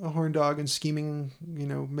being a horn dog and scheming,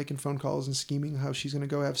 making phone calls and scheming how she's going to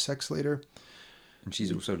go have sex later. And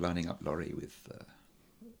she's also lining up Laurie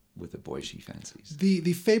with a boy she fancies.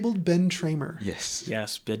 The fabled Ben Tramer. Yes.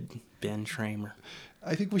 Yes, Ben Tramer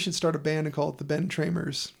I think we should start a band and call it the Ben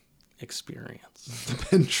Tramers. experience. The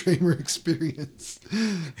Ben Tramer Experience.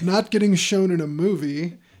 Not getting shown in a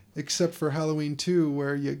movie, except for Halloween 2,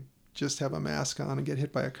 where you just have a mask on and get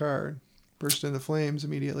hit by a car, burst into flames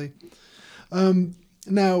immediately.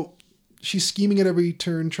 Now, she's scheming at every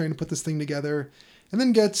turn, trying to put this thing together, and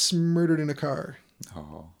then gets murdered in a car.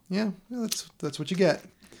 Oh, Yeah, that's what you get.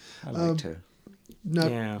 I liked her. Now,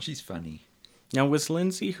 Yeah. She's funny. Now, was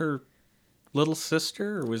Lindsay her little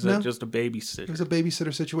sister, or was No. that just a babysitter? it was a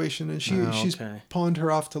babysitter situation, and Oh, she's okay. pawned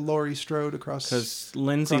her off to Laurie Strode across. Because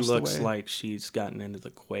Lindsay across the looks way. like she's gotten into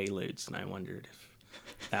the Quaaludes, and I wondered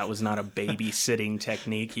if that was not a babysitting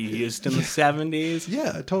technique you used in the 70s.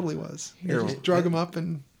 Yeah, it totally was. They Here. just drug him up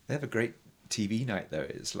and... They have a great TV night though.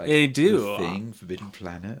 It's like They do. The Thing, Forbidden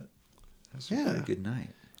Planet. That's a Yeah. very good night.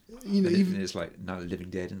 You know, And even, it's like Night of the Living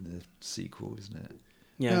Dead in the sequel, isn't it?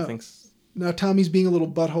 Yeah, No. I think now Tommy's being a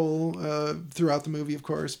little butthole throughout the movie, of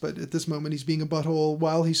course, but at this moment he's being a butthole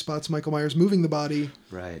while he spots Michael Myers moving the body.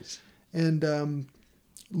 Right. And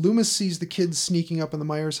Loomis sees the kids sneaking up in the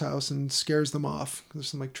Myers house and scares them off. There's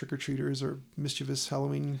some like trick-or-treaters or mischievous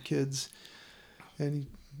Halloween kids. And he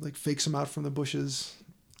like fakes them out from the bushes.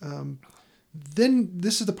 Then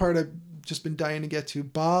this is the part I've just been dying to get to.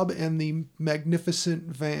 Bob and the magnificent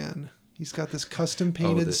van. He's got this custom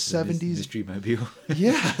painted the 70s. Mystery Mobile.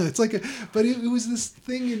 Yeah, it's like but it was this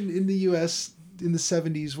thing in the U.S. in the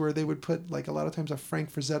 70s where they would put like a lot of times a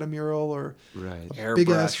Frank Frazetta mural or Right.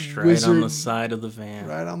 big-ass airbrushed right on the wizard side of the van.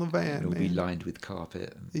 right on the van. It'll be Man. lined with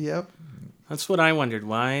carpet. Yep. That's what I wondered.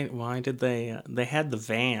 Why did they had the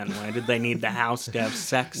van? Why did they need the house to have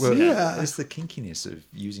sex? Well, in? Yeah. it's the kinkiness of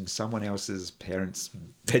using someone else's parents'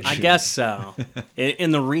 bedroom. I guess so.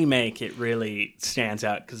 In the remake, it really stands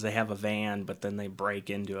out because they have a van, but then they break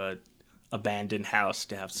into a abandoned house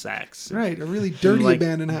to have sex. Right, a really dirty Like,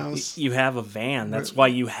 abandoned house. You have a van. That's why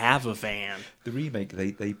you have a van. The remake,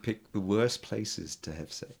 they pick the worst places to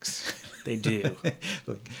have sex. They do.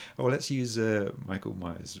 Like, let's use Michael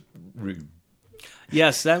Myers' room.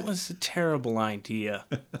 Yes, that was a terrible idea.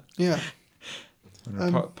 Yeah.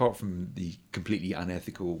 And apart from the completely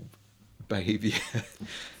unethical behavior,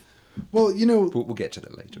 Well, we'll get to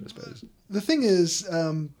that later, I suppose. the thing is,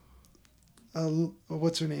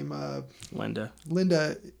 what's her name? Linda.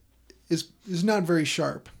 Linda is not very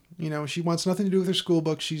sharp. She wants nothing to do with her school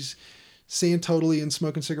book. She's saying totally and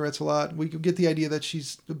smoking cigarettes a lot. We get the idea that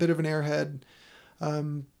she's a bit of an airhead.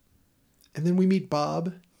 And then we meet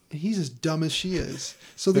Bob, He's as dumb as she is.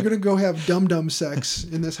 So they're going to go have dum-dum sex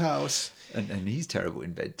in this house. And he's terrible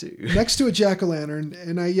in bed too. Next to a jack-o'-lantern.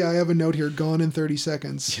 And I have a note here, gone in 30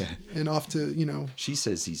 seconds. Yeah. And off to, She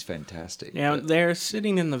says he's fantastic. Now, but- they're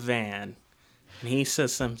sitting in the van, and he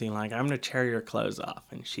says something like, I'm going to tear your clothes off.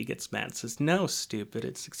 And she gets mad and says, no, stupid,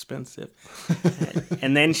 it's expensive.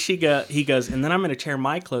 And then he goes, and then I'm going to tear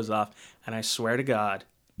my clothes off. And I swear to God,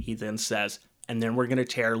 he then says, and then we're going to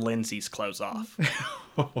tear Lindsay's clothes off.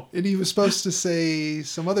 and he was supposed to say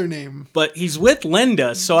some other name. But he's with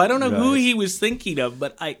Linda, so I don't know who Right. he was thinking of,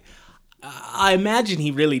 but I imagine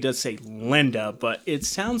he really does say Linda, but it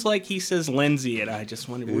sounds like he says Lindsay, and I just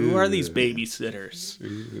wonder, who are these babysitters?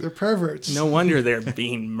 They're perverts. No wonder they're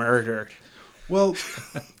being murdered. Well,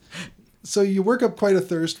 so you work up quite a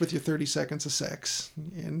thirst with your 30 seconds of sex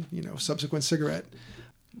and, subsequent cigarette.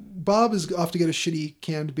 Bob is off to get a shitty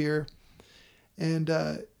canned beer and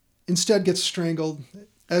instead gets strangled,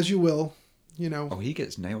 as you will, Oh, he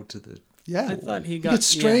gets nailed to the... Yeah. I thought he He got gets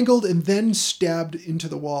strangled and then stabbed into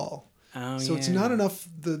the wall. Oh, So it's yeah. not enough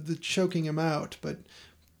the choking him out, but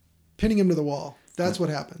pinning him to the wall. That's what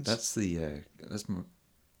happens. That's the...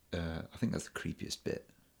 I think that's the creepiest bit.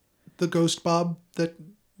 The ghost Bob that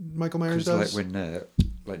Michael Myers Because does.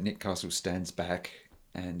 when Nick Castle stands back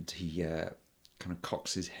and he kind of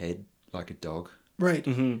cocks his head like a dog, Right.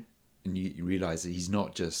 Mm-hmm. and you realise that he's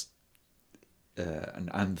not just an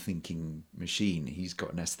unthinking machine. He's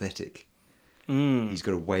got an aesthetic. He's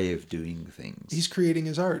got a way of doing things. He's creating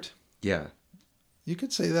his art. Yeah, You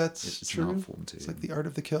could say that's it's true. an art form too. It's like the art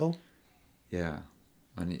of the kill. Yeah,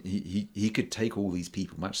 and he could take all these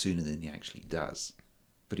people much sooner than he actually does,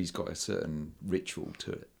 but he's got a certain ritual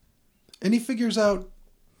to it. And he figures out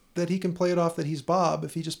that he can play it off that he's Bob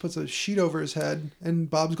if he just puts a sheet over his head and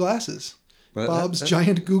Bob's glasses. Well, Bob's that-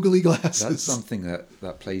 giant googly glasses. That's something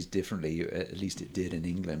that plays differently, at least it did in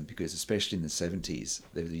England, because especially in the 70s,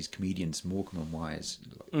 there were these comedians, Morecambe and Wise.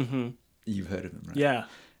 You've heard of them, right? Yeah.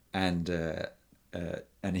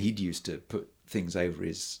 And he'd used to put things over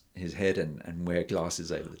his head and wear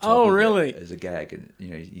glasses over the top Oh, of it really? as a gag. And,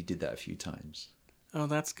 he did that a few times. Oh,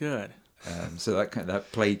 that's good. So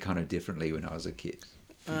that played kind of differently when I was a kid.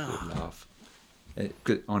 People would laugh. It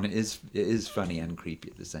is funny and creepy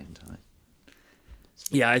at the same time.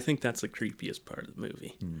 Yeah, I think that's the creepiest part of the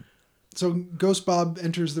movie. So Ghost Bob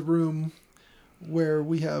enters the room where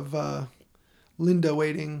we have Linda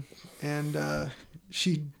waiting, and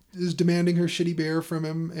she is demanding her shitty beer from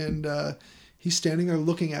him, and he's standing there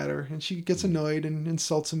looking at her, and she gets annoyed and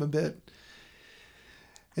insults him a bit.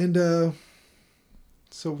 And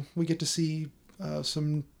so we get to see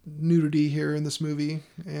some nudity here in this movie,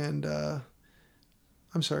 and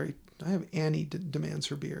I'm sorry, I have Annie demands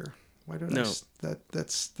her beer. Why don't No.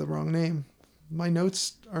 That's the wrong name. My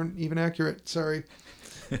notes aren't even accurate. Sorry.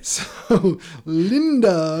 So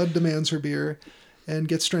Linda demands her beer and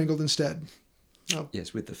gets strangled instead. Oh,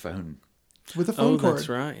 Yes, with the phone. with a phone Oh, cord. that's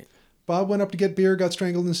right. Bob went up to get beer, got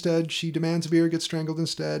strangled instead. She demands beer, gets strangled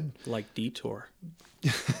instead. Like Detour.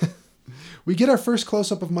 We get our first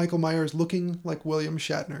close-up of Michael Myers looking like William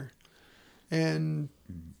Shatner. And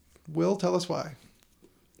Will, tell us why.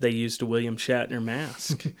 They used a William Shatner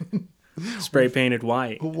mask. Spray painted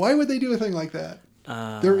white. Why would they do a thing like that?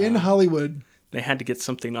 They're in Hollywood. They had to get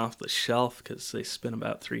something off the shelf because they spent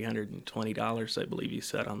about $320, I believe you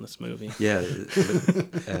said, on this movie. Yeah,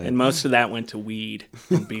 And most of that went to weed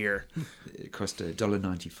and beer. it cost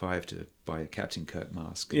 $1.95 to buy a Captain Kirk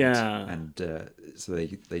mask. Yeah. And so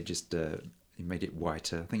they just made it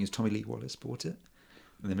whiter. I think it was Tommy Lee Wallace bought it.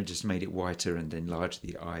 And then they just made it whiter and enlarged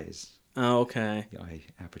the eyes, Oh, okay. the eye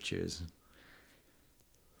apertures.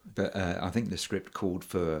 But I think the script called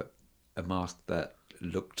for a mask that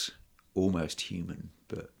looked almost human,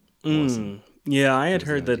 but wasn't. Yeah, I had was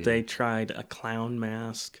heard the that they idea. tried a clown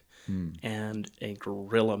mask and a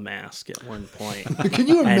gorilla mask at one point. Can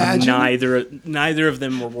you And imagine? neither of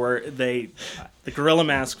them were the gorilla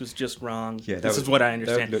mask was just wrong. Yeah, this is what I That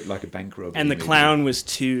understand. looked like a bank robbery. And the maybe. clown was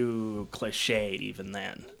too cliched even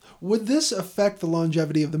then. Would this affect the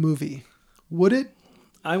longevity of the movie? Would it?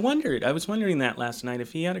 I was wondering that last night.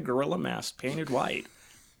 If he had a gorilla mask painted white,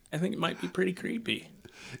 I think it might be pretty creepy.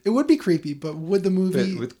 It would be creepy, but would the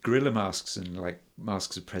movie... But with gorilla masks and like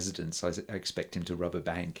masks of presidents, I expect him to rob a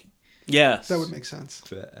bank. Yes. That would make sense.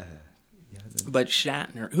 But But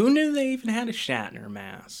Shatner, who knew they even had a Shatner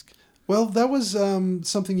mask? Well, that was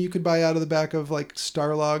something you could buy out of the back of like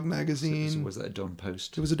Starlog magazine. so was that a Don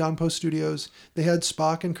Post? It was a Don Post Studios. They had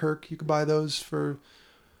Spock and Kirk. You could buy those for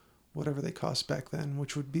whatever they cost back then,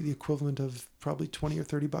 which would be the equivalent of probably $20 or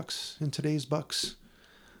 $30 in today's bucks.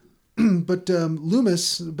 But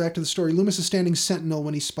Loomis, back to the story, Loomis is standing sentinel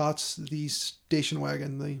when he spots the station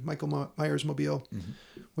wagon, the Michael Myers mobile,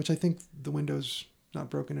 which I think the window's not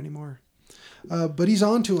broken anymore. But he's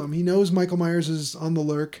on to him. He knows Michael Myers is on the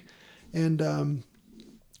lurk. And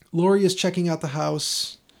Laurie is checking out the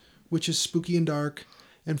house, which is spooky and dark,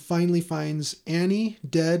 and finally finds Annie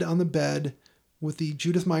dead on the bed with the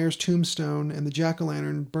Judith Myers tombstone and the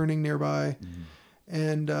jack-o'-lantern burning nearby.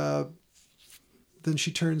 And then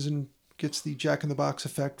she turns and gets the Jack-in-the-Box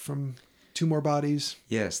effect from two more bodies.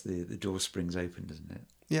 Yes, the door springs open, doesn't it?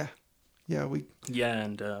 Yeah. Yeah,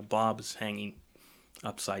 and Bob is hanging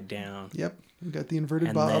upside down. Yep. We got the inverted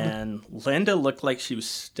And Bob. then Linda looked like she was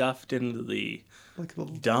stuffed into the Like a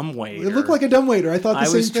little... dumbwaiter. It looked like a dumbwaiter. I thought the I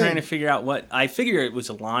same was thing. trying to figure out what... I figured it was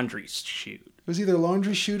a laundry chute. It was either a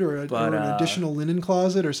laundry chute or, an additional linen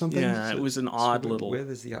closet or something. Yeah, it was an odd So little... where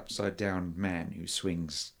there's the upside down man who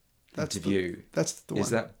swings That's into view. That's the one.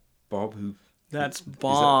 Is that Bob who... That's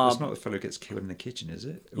Bob. That's not the fellow who gets killed in the kitchen, is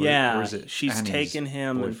it? Yeah, or is it she's Annie's taken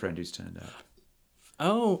him and- boyfriend who's turned up?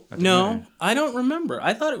 Oh, I don't no. know. I don't remember.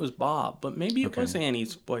 I thought it was Bob, but maybe it Okay. was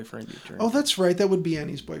Annie's boyfriend who turned Oh, up. that's right. That would be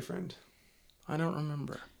Annie's boyfriend. I don't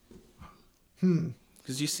remember.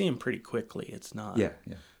 Because you see him pretty quickly. It's not... Yeah.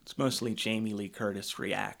 It's mostly Jamie Lee Curtis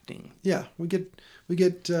reacting. Yeah, we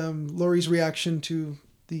get Laurie's reaction to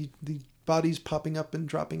the bodies popping up and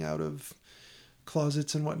dropping out of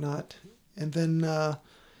closets and whatnot, and then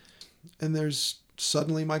and there's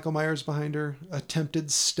suddenly Michael Myers behind her,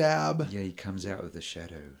 attempted stab. Yeah, he comes out of the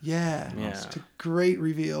shadow. Yeah, Yeah. it's a great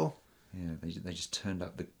reveal. Yeah, they just turned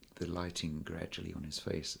up the lighting gradually on his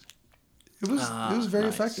face. It was very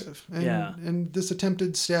nice. effective. And, Yeah. and this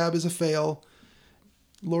attempted stab is a fail.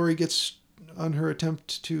 Laurie gets, on her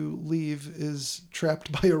attempt to leave, is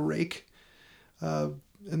trapped by a rake.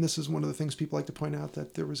 And this is one of the things people like to point out,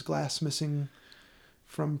 that there was glass missing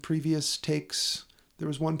from previous takes. There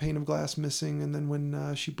was one pane of glass missing, and then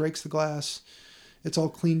when she breaks the glass, it's all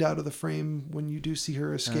cleaned out of the frame when you do see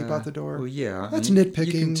her escape out the door. Well, yeah. That's You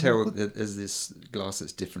nitpicking. can tell that there's this glass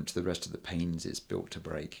that's different to the rest of the panes it's built to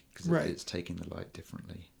break, because Right. it's taking the light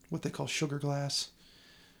differently. What they call sugar glass.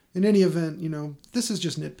 In any event, this is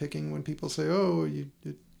just nitpicking when people say, "Oh,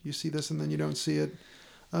 you see this and then you don't see it."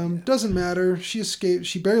 Doesn't matter. She escapes.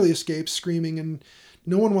 She barely escapes, screaming, and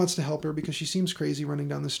no one wants to help her because she seems crazy running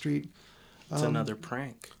down the street. It's another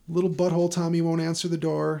prank. Little butthole Tommy won't answer the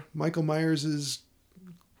door. Michael Myers is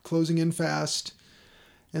closing in fast,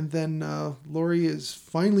 and then Laurie is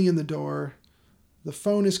finally in the door. The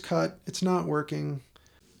phone is cut. It's not working.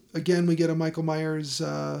 Again, we get a Michael Myers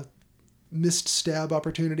missed stab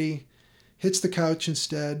opportunity, hits the couch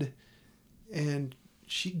instead, and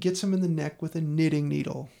she gets him in the neck with a knitting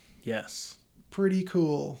needle. Yes. Pretty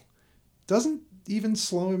cool. Doesn't even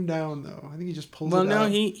slow him down, though. I think he just pulls Well, it no,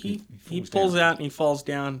 out. he falls pulls down. out and he falls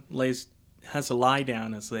down, has a lie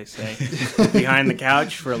down, as they say, behind the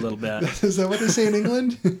couch for a little bit. Is that what they say in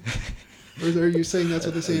England? Or are you saying that's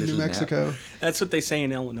what they say in New little nap. Mexico? That's what they say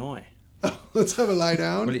in Illinois. Let's have a lie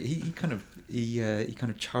down. Well, he kind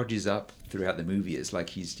of charges up throughout the movie. It's like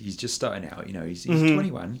he's just starting out. He's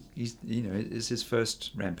 21. It's his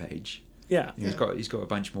first rampage. Yeah. He's got a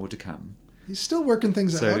bunch more to come. He's still working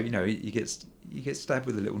things So out. he gets stabbed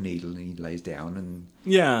with a little needle and he lays down and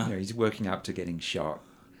Yeah. he's working up to getting shot.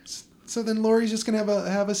 So then Laurie's just gonna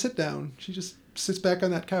have a sit down. She just sits back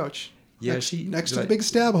on that couch. Yeah, next to the big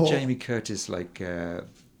stab hole. Jamie Curtis,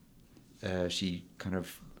 she kind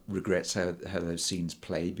of regrets how those scenes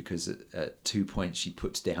play, because at 2 points she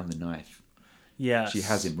puts down the knife. Yeah. She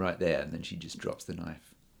has him right there, and then she just drops the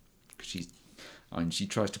knife. She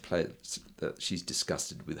tries to play it that she's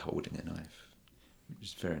disgusted with holding a knife, which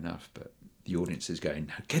is fair enough. But the audience is going,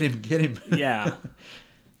 "No, get him!" Yeah.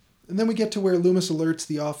 And then we get to where Loomis alerts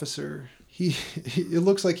the officer. It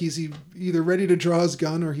looks like he's either ready to draw his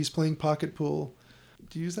gun or he's playing pocket pool.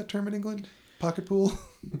 Do you use that term in England? Pocket pool?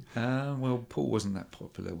 Well, pool wasn't that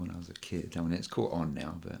popular when I was a kid. I mean, it's caught on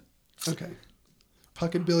now, but Okay.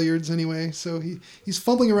 Pocket billiards, anyway. So he's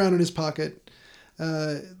fumbling around in his pocket,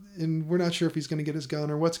 and we're not sure if he's going to get his gun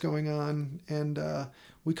or what's going on. And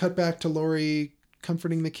we cut back to Laurie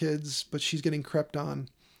comforting the kids, but she's getting crept on.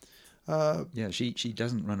 yeah, she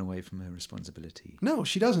doesn't run away from her responsibility. No,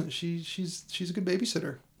 she doesn't. She's a good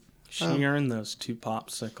babysitter. She earned those 2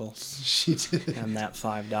 popsicles She did. and that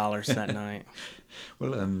 $5 that night.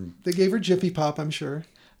 Well, They gave her Jiffy Pop, I'm sure.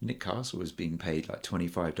 Nick Castle was being paid like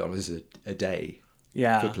 $25 a day for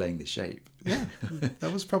Yeah. playing the shape. Yeah,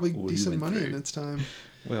 that was probably All he decent went money in through. its time.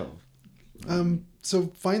 Well, So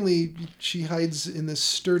finally, she hides in this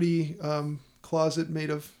sturdy closet made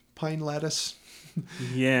of pine lattice.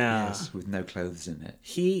 Yeah. Yes, with no clothes in it.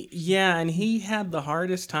 And he had the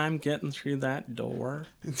hardest time getting through that door.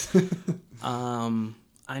 I'm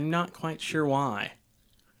not quite sure why.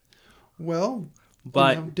 Well,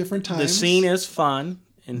 But different times. the scene is fun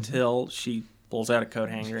until she pulls out a coat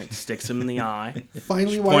hanger and sticks him in the eye.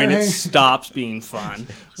 Finally, Point it stops being fun.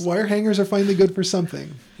 wire hangers are finally good for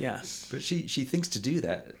something. Yes. But she thinks to do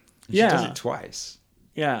that. And Yeah. She does it twice.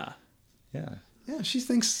 Yeah. Yeah. Yeah, she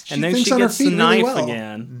thinks And then thinks she on her gets the feet knife really well.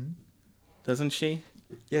 again. Doesn't she?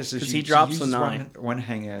 Yeah, so 'Cause she he drops uses the knife. one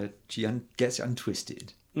hanger, she gets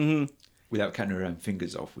untwisted without cutting her own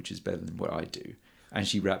fingers off, which is better than what I do. And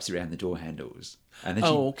she wraps it around the door handles. And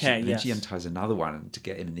then then she unties another one to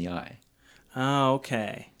get him in the eye. Oh,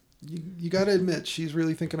 okay. You got to admit, she's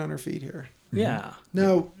really thinking on her feet here. Yeah.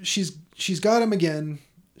 Now, she's got him again.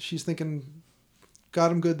 She's thinking,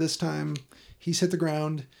 got him good this time. He's hit the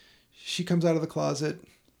ground. She comes out of the closet.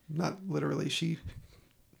 Not literally. Literally.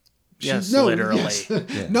 Yes.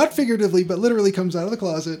 Yeah. Not figuratively, but literally comes out of the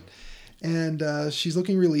closet. And she's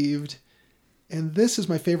looking relieved. And this is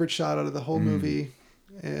my favorite shot out of the whole movie.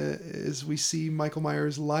 Is we see Michael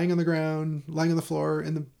Myers lying on the ground, lying on the floor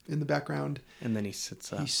in the background. And then he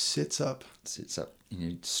sits up. He sits up. Sits up,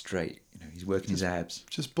 straight. He's working his abs.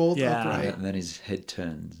 Just bolt Yeah. upright. And then his head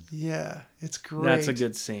turns. Yeah, it's great. That's a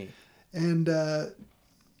good scene. And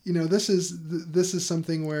this is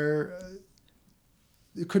something where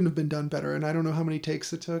it couldn't have been done better. And I don't know how many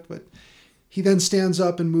takes it took, but he then stands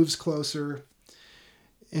up and moves closer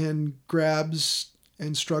and grabs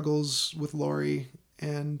and struggles with Laurie.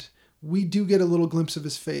 And we do get a little glimpse of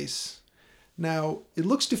his face. Now, it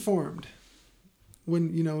looks deformed.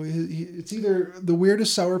 When, it's either the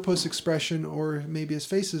weirdest sourpuss expression or maybe his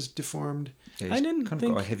face is deformed. Yeah, I he's didn't kind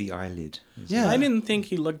think- of got a heavy eyelid. Yeah. I didn't think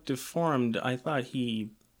he looked deformed. I thought he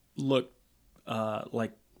looked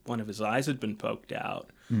like one of his eyes had been poked out.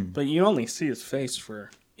 But you only see his face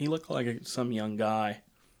he looked like some young guy.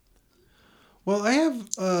 Well, I have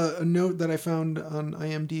a note that I found on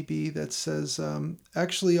IMDb that says,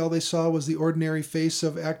 actually, all they saw was the ordinary face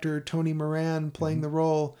of actor Tony Moran playing the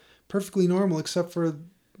role, perfectly normal, except for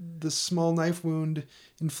the small knife wound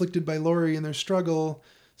inflicted by Laurie in their struggle,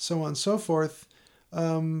 so on and so forth.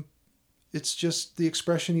 It's just the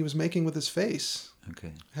expression he was making with his face,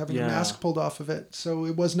 Okay. having a mask pulled off of it. So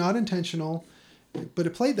it was not intentional, but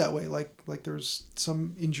it played that way, like there's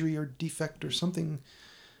some injury or defect or something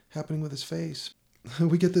happening with his face.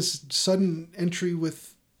 We get this sudden entry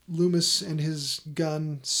with Loomis and his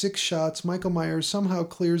gun, 6 shots. Michael Myers somehow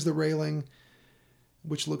clears the railing,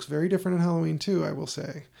 which looks very different in Halloween 2, I will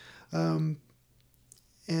say,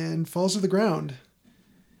 and falls to the ground.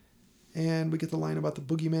 And we get the line about the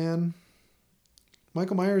boogeyman.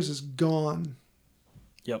 Michael Myers is gone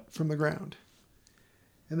from the ground.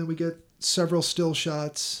 And then we get several still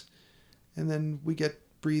shots, and then we get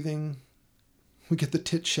breathing. We get the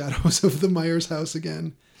tit shadows of the Myers house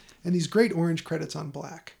again, and these great orange credits on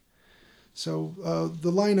black. So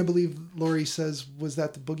the line, I believe Laurie says, was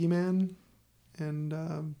that the boogeyman?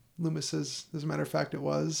 And Loomis says, as a matter of fact, it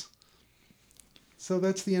was. So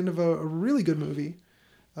that's the end of a really good movie,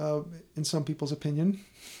 in some people's opinion.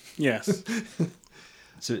 Yes.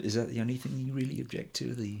 So is that the only thing you really object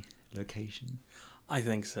to, the location? I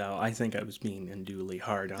think so. I think I was being unduly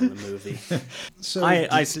hard on the movie. So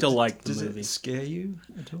I still like the movie. Does it scare you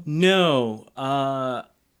at all? No.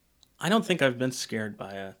 I don't think I've been scared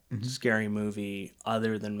by a scary movie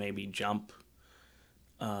other than maybe Jump.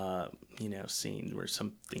 Scene where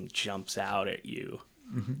something jumps out at you.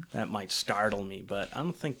 That might startle me, but I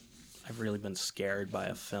don't think I've really been scared by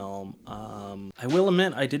a film. I will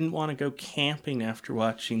admit I didn't want to go camping after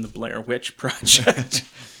watching the Blair Witch Project.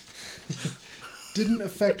 Didn't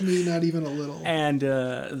affect me, not even a little. And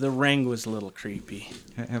The Ring was a little creepy.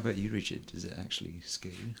 How about you, Richard? Does it actually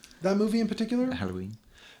scare you? That movie in particular? Halloween?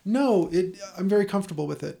 No, I'm very comfortable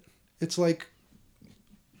with it. It's like,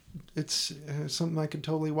 it's something I could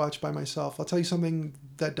totally watch by myself. I'll tell you something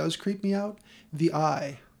that does creep me out. The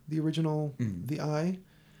Eye, the original The Eye.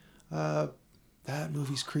 That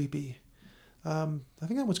movie's creepy. I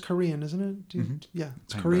think that was Korean, isn't it? Yeah,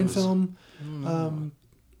 it's a Korean film.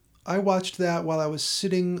 I watched that while I was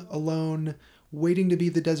sitting alone, waiting to be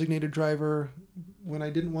the designated driver when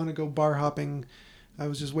I didn't want to go bar hopping. I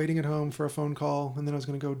was just waiting at home for a phone call, and then I was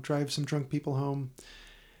going to go drive some drunk people home.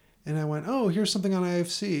 And I went, oh, here's something on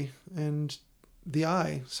IFC. And The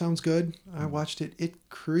Eye sounds good. I watched it. It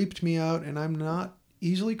creeped me out, and I'm not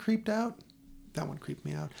easily creeped out. That one creeped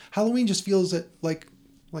me out. Halloween just feels like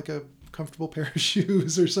a comfortable pair of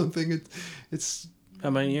shoes or something. It's How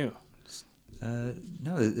about you?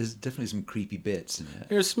 No, there's definitely some creepy bits in it.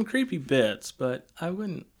 There's some creepy bits, but I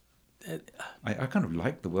wouldn't. I kind of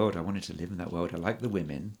like the world. I wanted to live in that world. I like the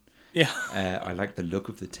women. Yeah. I like the look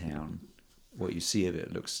of the town. What you see of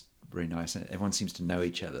it looks very nice. And everyone seems to know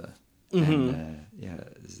each other. And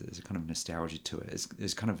there's a kind of nostalgia to it.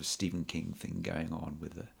 There's kind of a Stephen King thing going on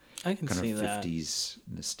with the I can kind see of that. 50s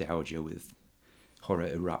nostalgia with horror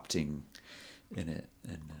erupting in it.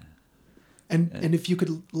 And if you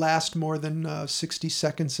could last more than 60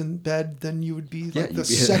 seconds in bed, then you would be like Yeah, the you'd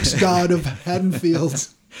be- sex god of Haddonfield.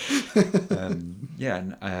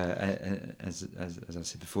 And as I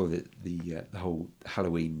said before, the whole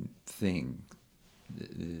Halloween thing,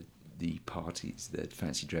 the parties, the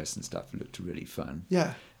fancy dress and stuff looked really fun.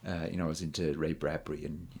 Yeah. I was into Ray Bradbury,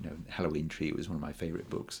 and Halloween Tree was one of my favorite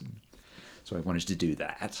books, and so I wanted to do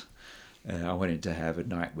that. I wanted to have a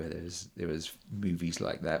night where there was movies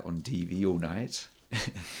like that on TV all night.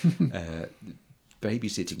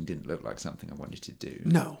 Babysitting didn't look like something I wanted to do.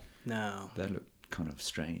 No. That looked kind of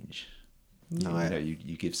strange. No, You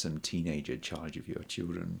give some teenager charge of your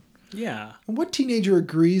children. Yeah. What teenager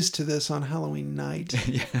agrees to this on Halloween night?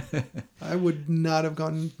 I would not have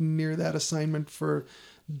gone near that assignment for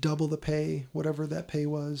double the pay, whatever that pay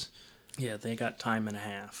was. Yeah, they got time and a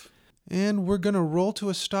half. And we're going to roll to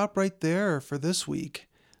a stop right there for this week.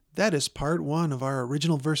 That is part 1 of our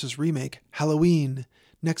original versus remake, Halloween.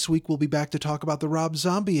 Next week, we'll be back to talk about the Rob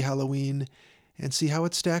Zombie Halloween and see how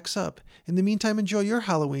it stacks up. In the meantime, enjoy your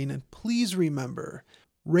Halloween, and please remember,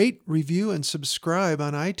 rate, review, and subscribe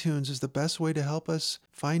on iTunes is the best way to help us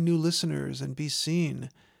find new listeners and be seen.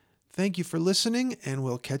 Thank you for listening, and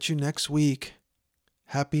we'll catch you next week.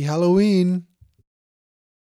 Happy Halloween!